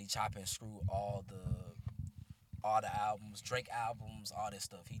literally chop and screw all the albums, Drake albums, all this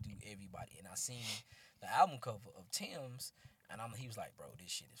stuff. He do everybody. And I seen the album cover of Tim's, and he was like, bro,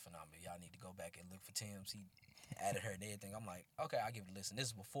 this shit is phenomenal. Y'all need to go back and look for Tim's. He added her and everything. I'm like, okay, I'll give it a listen. This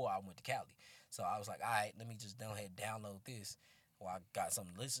is before I went to Cali. So I was like, all right, let me just go ahead and download this. Well, I got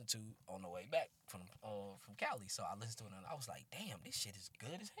something to listen to on the way back from Cali. So I listened to it and I was like, damn, this shit is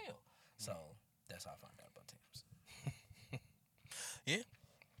good as hell. So that's how I found out about Tim's. Yeah.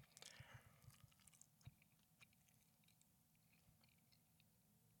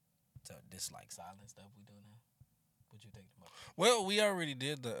 So this like silent stuff we do now. What you think about? Well, we already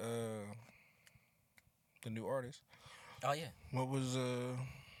did the new artist. Oh yeah. What was next?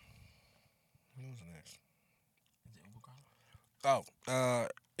 Is it Uber Carla? Oh,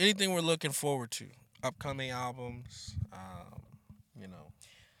 anything we're looking forward to? Upcoming albums. You know.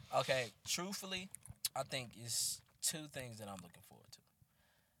 Okay, truthfully, I think it's two things that I'm looking forward to.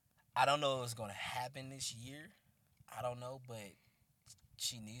 I don't know if it's gonna happen this year. I don't know, but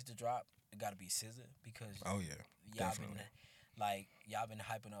she needs to drop. It gotta be SZA because Oh yeah, y'all definitely. y'all been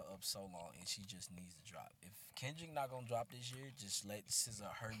hyping her up so long, and she just needs to drop. If Kendrick not gonna drop this year, just let SZA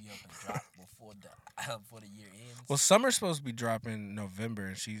hurry up and drop before the year ends. Well, Summer's supposed to be dropping November,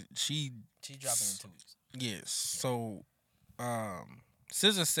 and she She's dropping in 2 weeks. yes. So,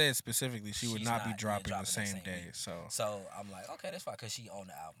 SZA said specifically she would She's not be not, yeah, dropping dropping the the same same day. week. So So I'm like, okay, that's fine, cause she on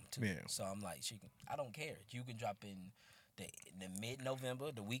the album too. Yeah. So I'm like, I don't care. You can drop in the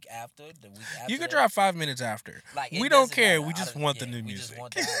mid-November, the week after, you could that. drop 5 minutes after. Like, it We don't doesn't care. matter. We I just don't- want the yeah, new we music. just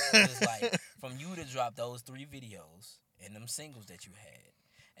want the album. It's like from you to drop those 3 videos and them singles that you had,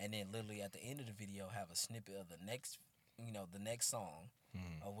 and then literally at the end of the video have a snippet of the next song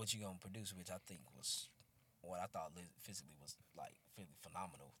Mhm. of what you gonna produce, which I think was what I thought physically was like really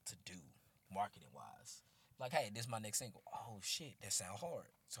phenomenal to do marketing wise. Like, hey, this is my next single. Oh shit, that sound hard.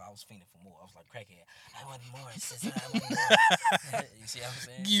 So I was fiending for more. I was like, crackhead, I want more, sister, I want more. You see what I'm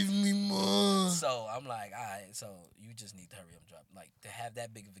saying? Give me more. So I'm like, all right, so you just need to hurry up and drop. Like, to have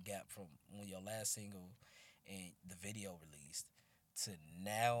that big of a gap from when your last single and the video released to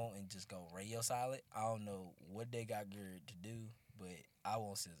now and just go radio silent, I don't know what they got geared to do, but I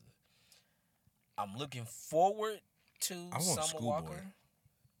want SZA. I'm looking forward to I want Summer Schoolboy. Walker.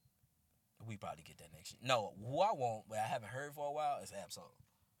 We probably get that next year. No, who I want, but I haven't heard for a while, is Absol.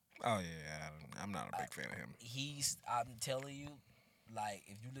 Oh yeah, I'm not a big fan of him. I'm telling you, like,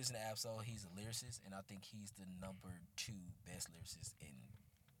 if you listen to Absol, he's a lyricist, and I think he's the number 2 best lyricist in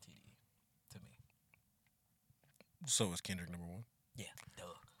TDE, to me. So is Kendrick number 1. Yeah, duh.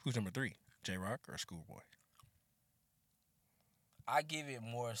 Who's number 3? J Rock or Schoolboy? I give it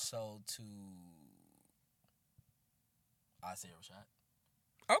more so to Isaiah Rashad.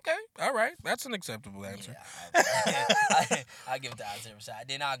 Okay, all right, that's an acceptable answer. Yeah, I give it to Isaiah Rashad.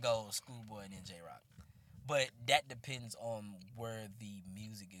 Then I go Schoolboy and then J Rock. But that depends on where the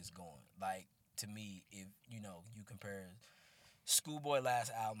music is going. Like, to me, if you compare Schoolboy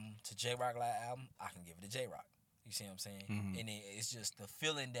last album to J Rock last album, I can give it to J Rock. You see what I'm saying? Mhm. And it's just the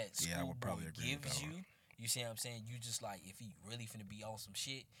feeling that Yeah, I would probably Schoolboy agree with gives that you. one. You see what I'm saying? You just like, if he really finna be on some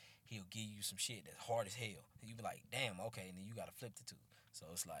shit, he'll give you some shit that's hard as hell. And you be like, damn, okay, and then you gotta flip the two. So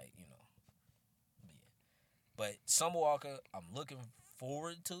it's like, but yeah. But Summer Walker, I'm looking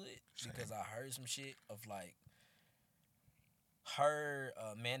forward to it Same. because I heard some shit of like her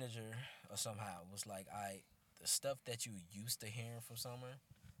manager or somehow was like, the stuff that you used to hearing from Summer,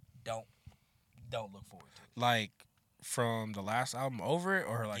 don't look forward to it. Like from the last album over it,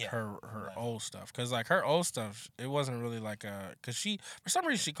 or like Yeah, her last old stuff? Because like her old stuff, it wasn't really like because she for some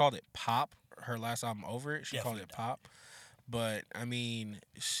reason she called it pop. Her last album over it, she called Definitely it not. pop. But I mean,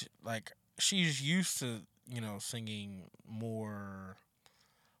 she's used to singing more.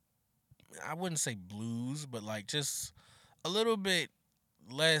 I wouldn't say blues, but like just a little bit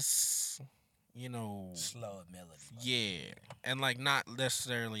less, Slow melody. like, yeah, and like not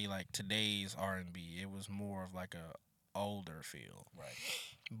necessarily like today's R&B. It was more of like a older feel. Right.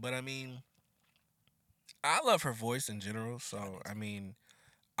 But I mean, I love her voice in general, so I mean,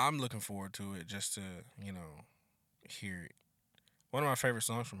 I'm looking forward to it just to hear it. One of my favorite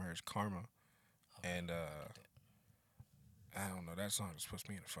songs from her is Karma, and I don't know, that song just puts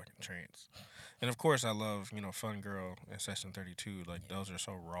me in a fucking trance. And of course, I love Fun Girl and Session 32. Like those are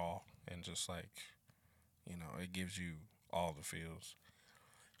so raw and just like it gives you all the feels.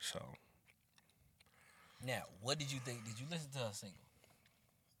 So Now, what did you think? Did you listen to her single?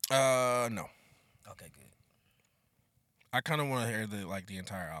 no. Okay, good. I kind of want to hear the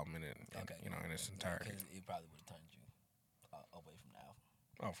entire album in Okay. in its entirety. Because it probably would have turned you away from the album.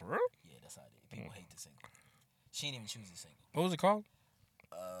 Oh, for real? Yeah, that's how it is. People hate the single. She didn't even choose the single. What was it called?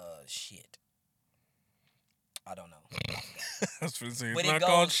 Shit. I don't know. I was finna say, But it's it not goes,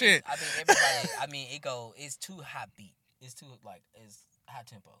 called shit. I think everybody. It's too high beat. It's too it's high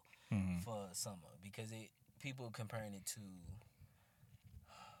tempo Mhm. for summer because people comparing it to who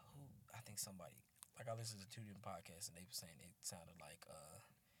I think somebody like I listened to 2 different podcasts and they were saying it sounded like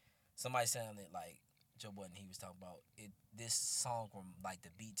somebody sounded like Joe Budden. He was talking about it. This song from like the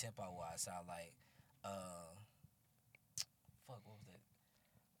beat tempo wise sound like fuck, what was that?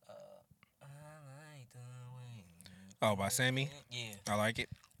 I like the way you Oh, by Sammy? Yeah. I like it.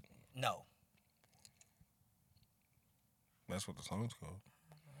 No. That's what the song's called.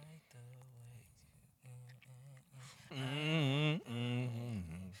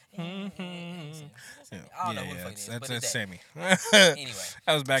 I don't know who the fuck it is, but That's it's that. Sammy. Anyway,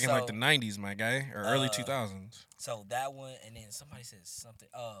 That was back in like so, the 90s, my guy, or early 2000s. so that one, and then somebody said something.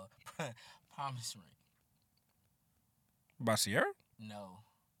 Promise Ring. By Sierra? No,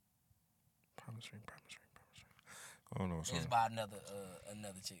 Promise Ring. I don't know what song. it's by another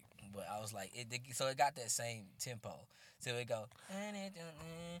chick. But I was like, so it got that same tempo. So it go.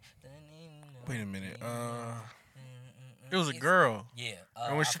 Wait a minute. It was a girl. Yeah.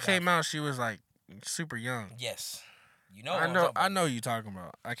 And when she came out, she was like super young. Yes. You know. I know who you talking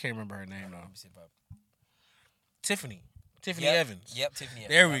about. I can't remember her name though. Let me see if I- Tiffany Yep, Evans. Yep, Tiffany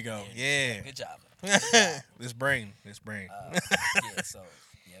Evans. There we go. Yeah. Good job. This brain. Yeah, so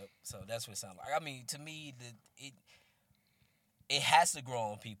yep. So that's what it sounds like. I mean, to me, it has to grow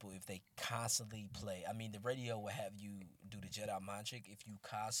on people if they constantly play. I mean, the radio will have you do the Jedi mind trick if you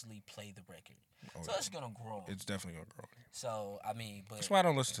constantly play the record. So it's gonna grow. It's definitely gonna grow. So I mean, but That's why I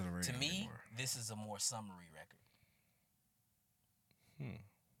don't listen to the radio to me, anymore. this is a more summary record.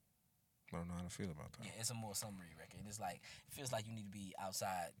 I don't know how to feel about that. Yeah, it's a more summary record. It's like it feels like you need to be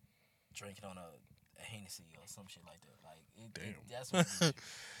outside drinking on a Hennessy or some shit like that. Like Damn. that's what it is.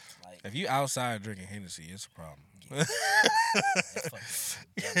 Like If you outside drinking Hennessy, it's a problem. that's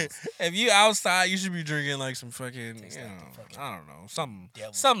fucking If you outside, you should be drinking like some fucking, Tastes you like know, the fucking I don't know, something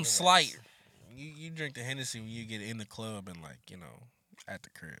devil's slight. You drink the Hennessy when you get in the club and like, you know, at the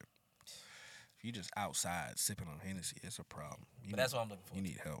crib. If you just outside sipping on Hennessy, it's a problem. But that's what I'm looking for. You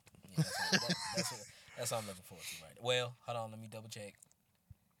need help. Yeah, that's what I'm looking forward to right now. Well, hold on, let me double check.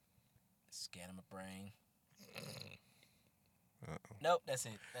 Scanning my brain. Uh-oh. Nope, that's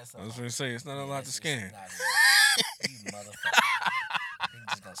it. That's I was going to say, it's not a lot to scan. You motherfucker. You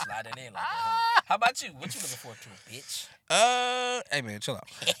just gonna slide it in like that. Huh? How about you? What you looking forward to, bitch? Hey man, chill out.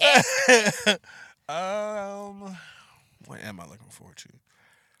 What am I looking forward to?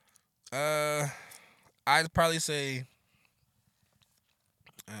 I'd probably say,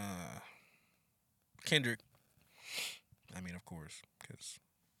 Kendrick. I mean, of course, because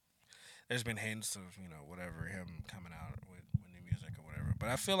there's been hints of, you know, whatever, him coming out with new music or whatever. But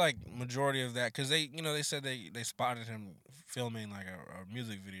I feel like majority of that, because they said they spotted him filming like a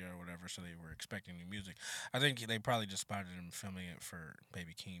music video or whatever, so they were expecting new music. I think they probably just spotted him filming it for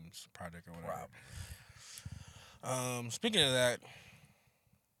Baby Keem's project or whatever. Speaking of that,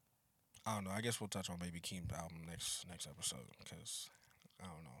 I don't know. I guess we'll touch on Baby Keem's album next episode, because I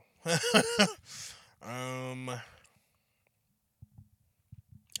don't know.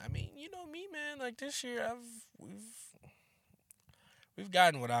 I mean, you know me, man. Like this year, we've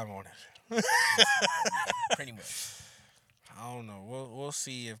gotten what I wanted. Pretty much. I don't know. We'll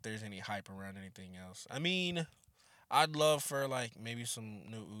see if there's any hype around anything else. I mean, I'd love for like maybe some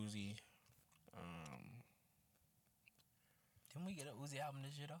new Uzi. Didn't we get an Uzi album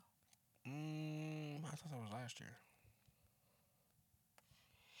this year though? I thought that was last year.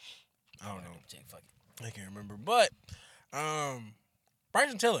 I don't know. Check, fuck it. I can't remember. But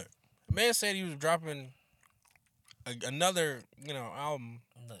Bryson Tiller, the man said he was dropping another, you know, album.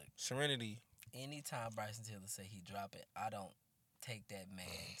 Look, Serenity. anytime Bryson Tiller say he drop it, I don't take that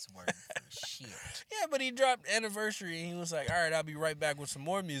man's word for shit. Yeah, but he dropped Anniversary and he was like, all right, I'll be right back with some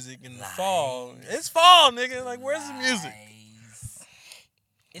more music in the Lies. fall. It's fall, nigga. Like, where's the music? Lies.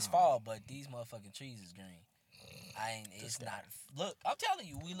 It's fall, but these motherfucking trees is green. It's not. Look, I'm telling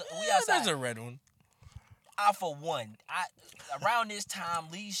you, we outside. There's a red one. For one, around this time,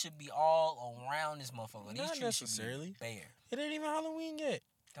 leaves should be all around this motherfucker. These Not trees necessarily. should be bare. It ain't even Halloween yet.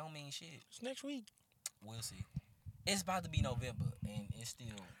 Don't mean shit. It's next week. We'll see. It's about to be November, and it's still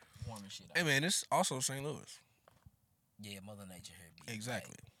warm and shit out. Hey, man, it's also St. Louis. Yeah, Mother Nature here be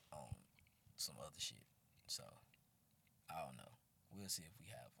Exactly. like, on some other shit. So, I don't know. We'll see if we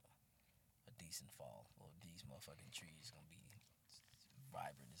have a decent fall, or these motherfucking trees gonna be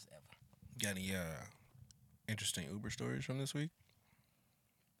vibrant as ever. Got any interesting Uber stories from this week?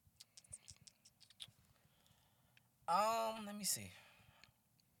 Let me see.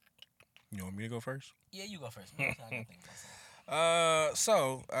 You want me to go first? Yeah, you go first. Man. I gotta think about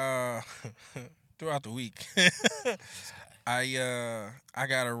something. Throughout the week, This guy. I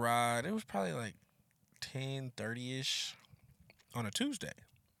got a ride. It was probably like 10:30ish on a Tuesday.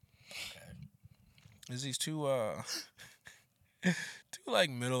 Okay. There's these two like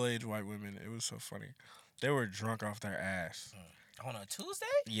middle-aged white women. It was so funny. They were drunk off their ass. On a Tuesday?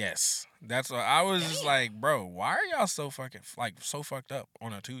 Yes, that's what I was just Damn. like, bro. Why are y'all so fucking so fucked up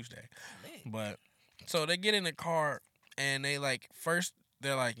on a Tuesday? Lit. But so they get in the car and they like first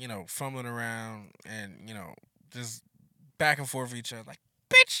they're like, fumbling around and, just back and forth with each other, like,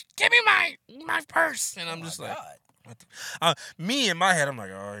 bitch, give me my purse. And Oh I'm my just like, god. what the? Me in my head, I'm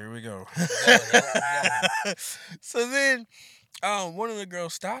like, oh, here we go. Yo. So then, one of the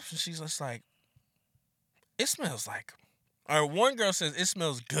girls stops and she's just like, it smells like. Or one girl says it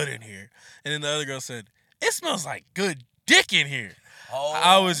smells good in here, and then the other girl said it smells like good dick in here. Oh,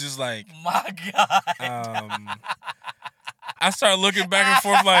 I was just like, my god. I started looking back and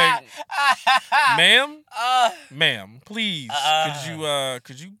forth like, ma'am, ma'am, please,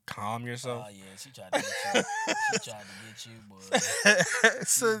 could you calm yourself? Oh yeah, she tried to get you. She tried to get you, boy.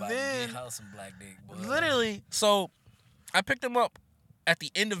 So About then, to get her some black dick, boy. literally, so I picked him up at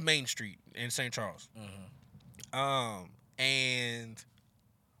the end of Main Street in St. Charles. Mm-hmm. And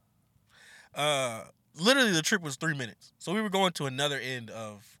literally the trip was 3 minutes. So we were going to another end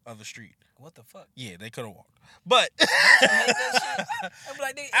of the street. What the fuck? Yeah, they could have walked. But I'm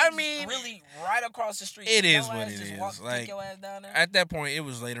like, I it's mean, really right across the street. it Your is what ass it just is. walk- Like, take your ass down there. at that point, it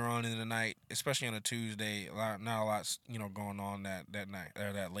was later on in the night, especially on a Tuesday. Not a lot, going on that night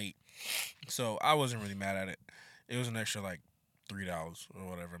or that late. So I wasn't really mad at it. It was an extra like $3 or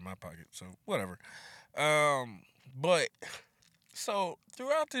whatever in my pocket. So whatever. But so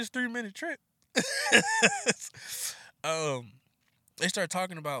throughout this 3-minute trip, they start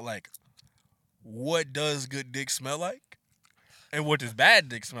talking about like what does good dick smell like and what does bad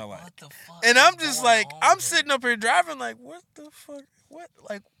dick smell like. What the fuck? And I'm just going like, on I'm here? sitting up here driving like, what the fuck? What?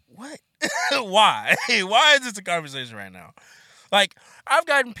 Like, what? Why? Why is this a conversation right now? Like, I've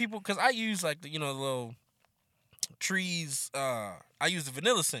gotten people, because I use like the little trees. I use the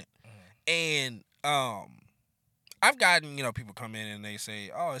vanilla scent, and I've gotten people come in and they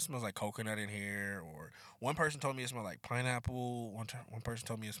say, oh, it smells like coconut in here, or one person told me it smelled like pineapple. One person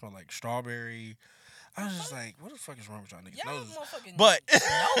told me it smelled like strawberry. I was just like, what the fuck is wrong with y'all niggas' Y'all noses? motherfucking But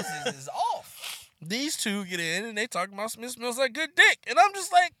noses is off. these two get in and they talk about it smells like good dick, and I'm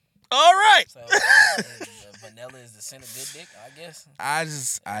just like, all right. So vanilla is the scent of good dick, I guess.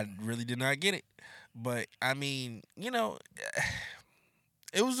 I really did not get it, but I mean, it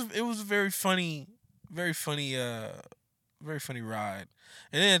was a very funny ride.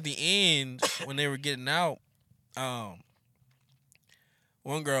 And then at the end, when they were getting out,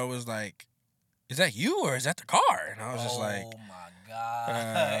 one girl was like, "Is that you or is that the car?" And I was just like, oh my god.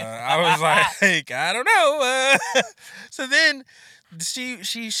 I was like, I don't know. So then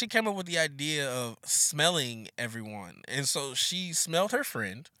she came up with the idea of smelling everyone, and so she smelled her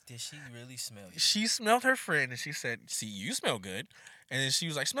friend. Did she really smell you? She smelled her friend, and she said, "See, you smell good." And then she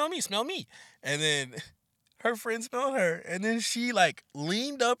was like, "Smell me, smell me." And then her friend smelled her, and then she like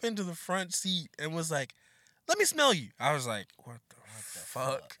leaned up into the front seat and was like, "Let me smell you." I was like, "What the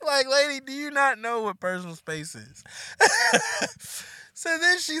fuck? Like, lady, do you not know what personal space is?" So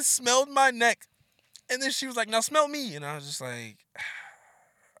then she smelled my neck, and then she was like, "Now smell me." And I was just like,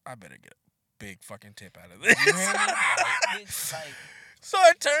 I better get a big fucking tip out of this. You hear me? Like, bitch, like, So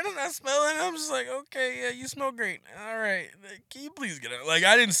I turned and I smell it, and I'm just like, okay, yeah, you smell great. All right, can you please get out? Like,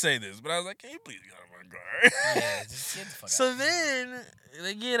 I didn't say this, but I was like, can you please get out of my car? yeah, just get the fuck So out. then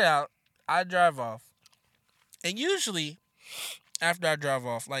they get out, I drive off, and usually after I drive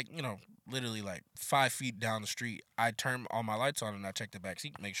off, like, literally like 5 feet down the street, I turn all my lights on and I check the back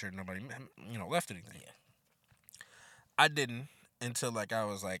seat, make sure nobody, left anything. Yeah. I didn't until like I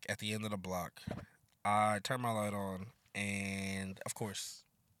was like at the end of the block. I turned my light on, and of course,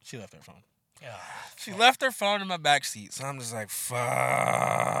 she left her phone. Yeah. She left her phone in my back seat, so I'm just like,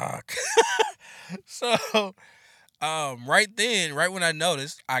 fuck. So, right when I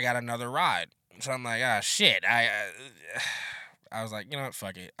noticed, I got another ride. So I'm like, shit. I was like, you know what,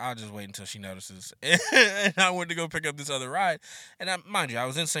 fuck it. I'll just wait until she notices. And I went to go pick up this other ride. And mind you, I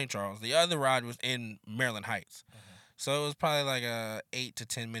was in St. Charles. The other ride was in Maryland Heights. So it was probably like a 8 to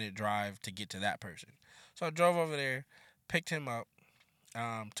 10 minute drive to get to that person. So I drove over there, picked him up,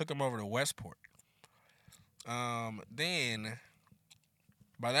 took him over to Westport. Then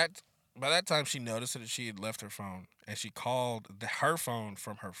by that time she noticed that she had left her phone, and she called her phone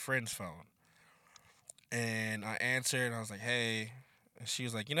from her friend's phone. And I answered, and I was like, "Hey." And she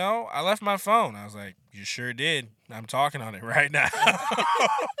was like, "I left my phone." I was like, "You sure did. I'm talking on it right now."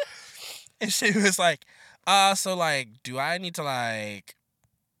 And she was like, so like, do I need to like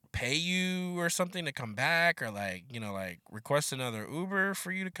pay you or something to come back, or like, like request another Uber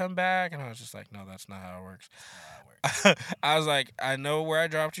for you to come back?" And I was just like, "No, that's not how it works." I was like, "I know where I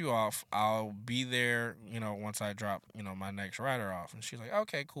dropped you off. I'll be there, once I drop, my next rider off." And she's like,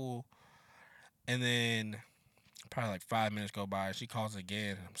 "Okay, cool." And then probably like 5 minutes go by, she calls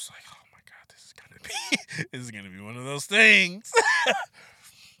again, and I'm just like, "Oh my god, this is gonna be one of those things.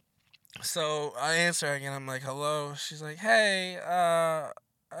 So I answer again. I'm like, hello. She's like, hey, I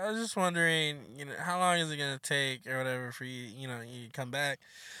was just wondering, how long is it gonna take or whatever for you, you to come back?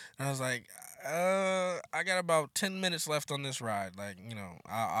 And I was like, I got about 10 minutes left on this ride. Like,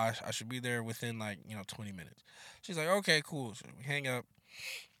 I should be there within 20 minutes. She's like, okay, cool. So we hang up.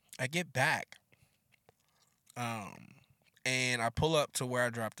 I get back, and I pull up to where I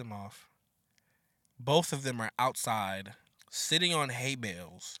dropped them off. Both of them are outside, sitting on hay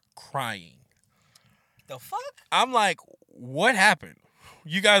bales, crying. The fuck? I'm like, what happened?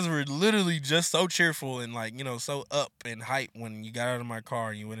 You guys were literally just so cheerful and so up and hype when you got out of my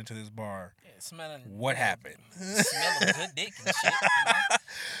car and you went into this bar. Yeah, smelling. What happened? Smelling good dick and shit.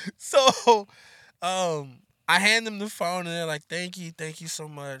 So, I hand them the phone and they're like, thank you so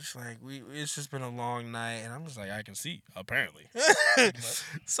much. Like it's just been a long night, and I'm just like, I can see apparently.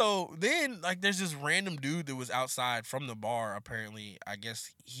 So then there's this random dude that was outside from the bar. Apparently, I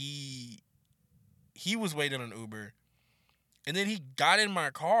guess he was waiting on Uber. And then he got in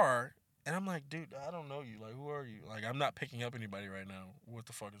my car, and I'm like, dude, I don't know you. Like, who are you? Like, I'm not picking up anybody right now. What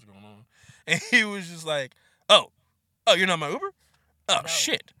the fuck is going on? And he was just like, oh, you're not my Uber? Oh, no.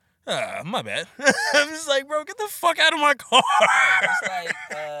 Shit. My bad. I'm just like, bro, get the fuck out of my car. It's like,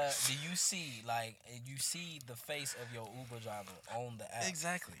 do you see the face of your Uber driver on the app?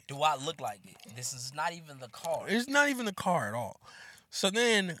 Exactly. Do I look like it? This is not even the car. It's not even the car at all. So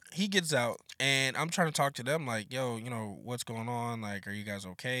then he gets out, and I'm trying to talk to them like, yo, what's going on? Like, are you guys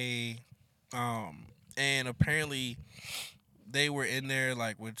okay? And apparently they were in there,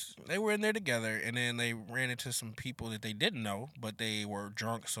 they were in there together, and then they ran into some people that they didn't know, but they were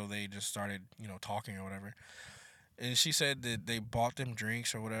drunk, so they just started, talking or whatever. And she said that they bought them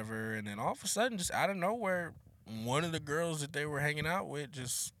drinks or whatever, and then all of a sudden, just out of nowhere, one of the girls that they were hanging out with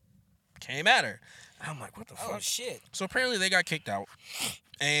just came at her. I'm like, what the fuck? Oh, shit. So apparently they got kicked out.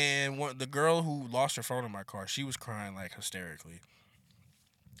 And the girl who lost her phone in my car, she was crying hysterically.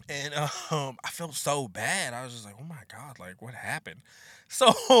 And I felt so bad. I was just like, oh my God, what happened?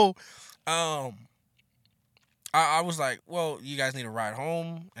 So I was like, well, you guys need a ride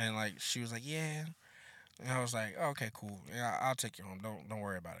home? And she was like, yeah. And I was like, oh, okay, cool. Yeah, I'll take you home. Don't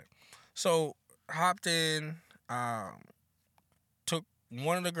worry about it. So hopped in, took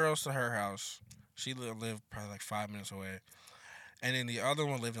one of the girls to her house. She lived probably 5 minutes away. And then the other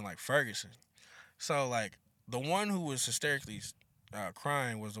one lived in Ferguson. So the one who was hysterically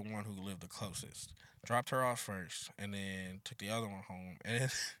crying was the one who lived the closest. Dropped her off first and then took the other one home. And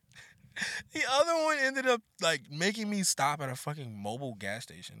the other one ended up making me stop at a fucking mobile gas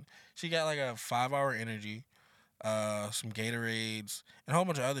station. She got a 5-hour energy, some Gatorades, and a whole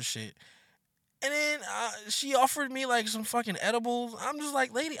bunch of other shit. And then she offered me some fucking edibles. I'm just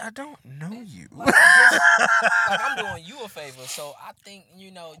like, lady, I don't know you. I'm doing you a favor, so I think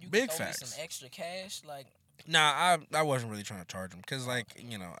you Big can throw me facts. some extra cash. Nah, I wasn't really trying to charge him because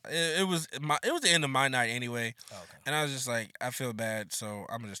it was the end of my night anyway, okay. And I was just like, I feel bad, so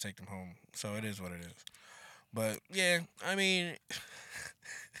I'm gonna just take them home. So it is what it is. But yeah, I mean,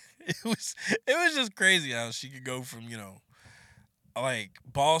 it was just crazy how she could go from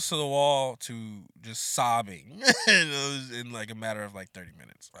balls to the wall to just sobbing in a matter of 30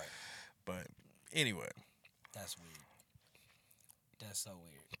 minutes. Right. But anyway. That's weird. That's so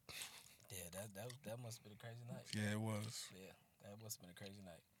weird. Yeah, that must have been a crazy night. Yeah, it was. Yeah, that must have been a crazy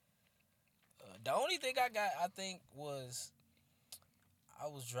night. The only thing I got, I think, was I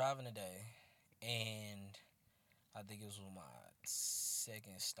was driving today, and I think it was my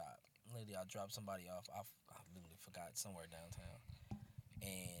second stop. Literally, I dropped somebody off. I literally forgot somewhere downtown.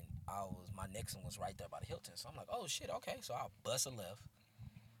 And my next one was right there by the Hilton. So I'm like, oh shit, okay. So I bust a left,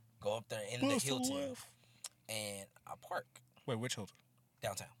 go up there in the Hilton, and I park. Wait, which Hilton?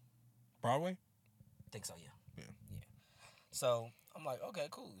 Downtown. Broadway? Think so, yeah. Yeah. So I'm like, okay,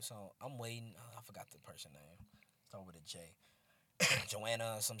 cool. So I'm waiting. I forgot the person name. Start with a J.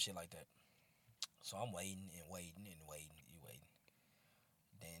 Joanna or some shit like that. So I'm waiting and waiting and waiting. You waiting.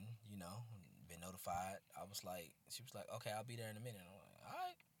 Then, been notified. She was like, okay, I'll be there in a minute. I'm like, all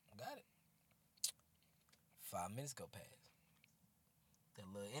right, got it. 5 minutes go past. The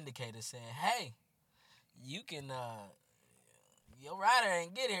little indicator saying, hey, you can, your rider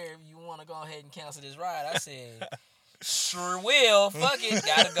ain't get here if you want to go ahead and cancel this ride. I said, sure will. Fuck it.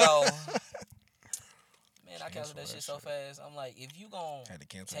 Gotta go. Man, I canceled that shit so fast. I'm like, if you gonna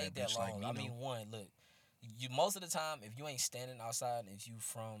take that long, I mean, one, look, you most of the time, if you ain't standing outside, if you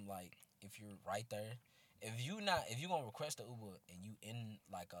if you're right there, if you gonna request an Uber and you in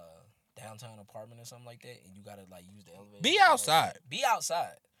a downtown apartment or something like that, and you gotta use the elevator. Be outside. Be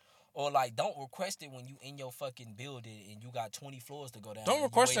outside. Or like, don't request it when you in your fucking building and you got 20 floors to go down. Don't and you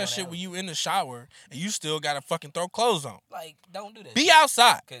request wait that on shit the when you elevator. in the shower and you still gotta fucking throw clothes on. Like, don't do that. Be shit.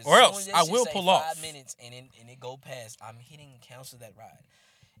 outside, Cause or soon else as that I shit will say pull 5 off. minutes and it go past, I'm hitting cancel that ride.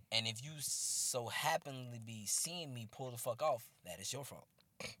 And if you so happenly be seeing me pull the fuck off, that is your fault.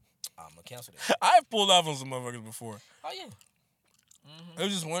 I'm gonna cancel that. I've pulled off on some motherfuckers before. Oh yeah. It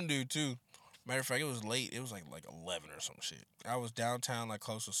was just one dude too. Matter of fact, it was late. It was like 11 or some shit. I was downtown, like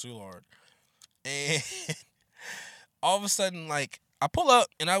close to Soulard, and all of a sudden, like I pull up,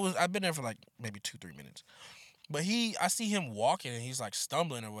 and I've been there for like maybe 2-3 minutes. But I see him walking, and he's like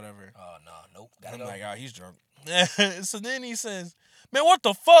stumbling or whatever. Oh no, nope. Gotta I'm go. like, oh, he's drunk. So then he says, "Man, what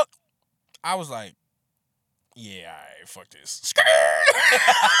the fuck?" I was like, "Yeah, alright, fuck this."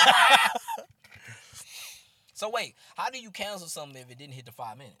 So wait, how do you cancel something if it didn't hit the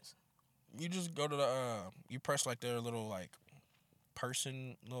 5 minutes? You just go to the you press like their little like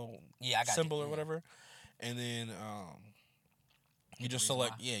person little Yeah, I got symbol you. or whatever, and then you just reason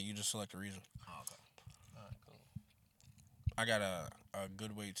select why? you just select a reason. Oh, okay. All right, cool. I got a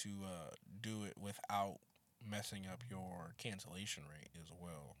good way to do it without messing up your cancellation rate as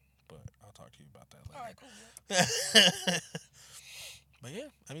well, but I'll talk to you about that later. All right, cool. Yeah. But yeah,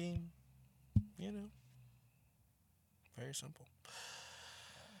 I mean, you know, very simple.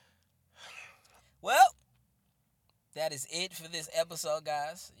 Well, that is it for this episode,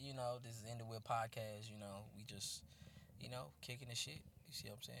 guys. You know, this is End the Whip podcast. You know, we just, kicking the shit. You see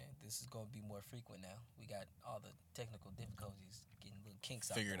what I'm saying? This is going to be more frequent now. We got all the technical difficulties, getting little kinks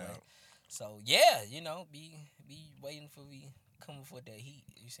out. Figured the way. out. So yeah, be waiting for me coming for that heat.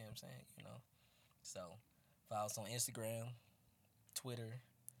 You see what I'm saying? So follow us on Instagram, Twitter,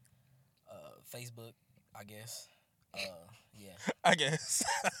 Facebook, I guess. Yeah. I guess.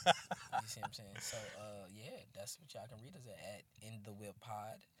 You see what I'm saying? So, yeah, that's what y'all can read us at In The Whip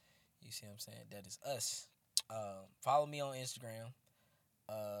Pod. You see what I'm saying? That is us. Follow me on Instagram.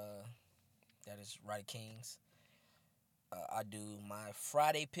 That is Ryder Kings. I do my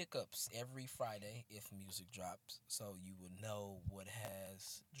Friday pickups every Friday if music drops, so you will know what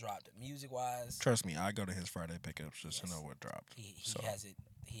has dropped music-wise. Trust me, I go to his Friday pickups just to Yes. know what dropped. He So. hasn't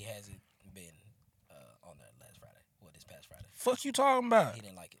been on that last Friday. Well, this past Friday. Fuck you talking about? He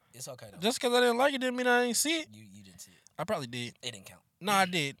didn't like it. It's okay though. Just because I didn't like it didn't mean I didn't see it. You didn't see it. I probably did. It didn't count. No, I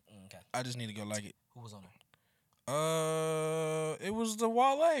did. Okay. I just need to go like it. Who was on there? It was the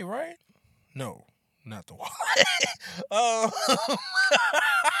Wale, right? No, not the Wale.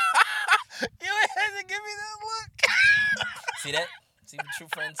 You had to give me that look. See that? See what true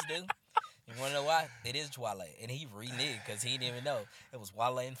friends do? You want to know why? It is Wale. And he reneged because he didn't even know. It was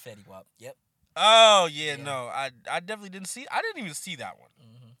Wale and Fetty Wap. Yep. Oh, yeah, Yeah. no. I definitely didn't see. I didn't even see that one.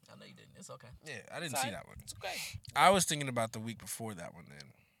 I know you didn't. It's okay. Yeah, I didn't It's see all right. that one. It's okay. I was thinking about the week before that one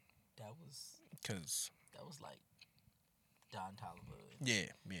then. That was Because, like Don Toliver. And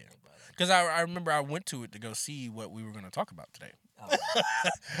yeah. everybody. Because I remember I went to it to go see what we were going to talk about today. Oh,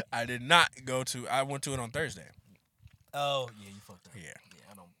 I did not go to. I went to it on Thursday. oh, yeah, you fucked up. Yeah.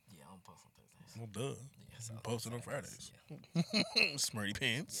 I don't post on Thursdays. Well, duh. Yeah, so Posted on Fridays. Yeah. Smarty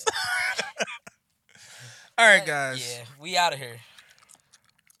pants. All right, guys. Yeah, we out of here.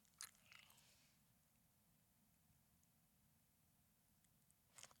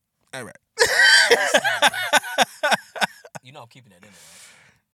 All right. You know I'm keeping that in there, right?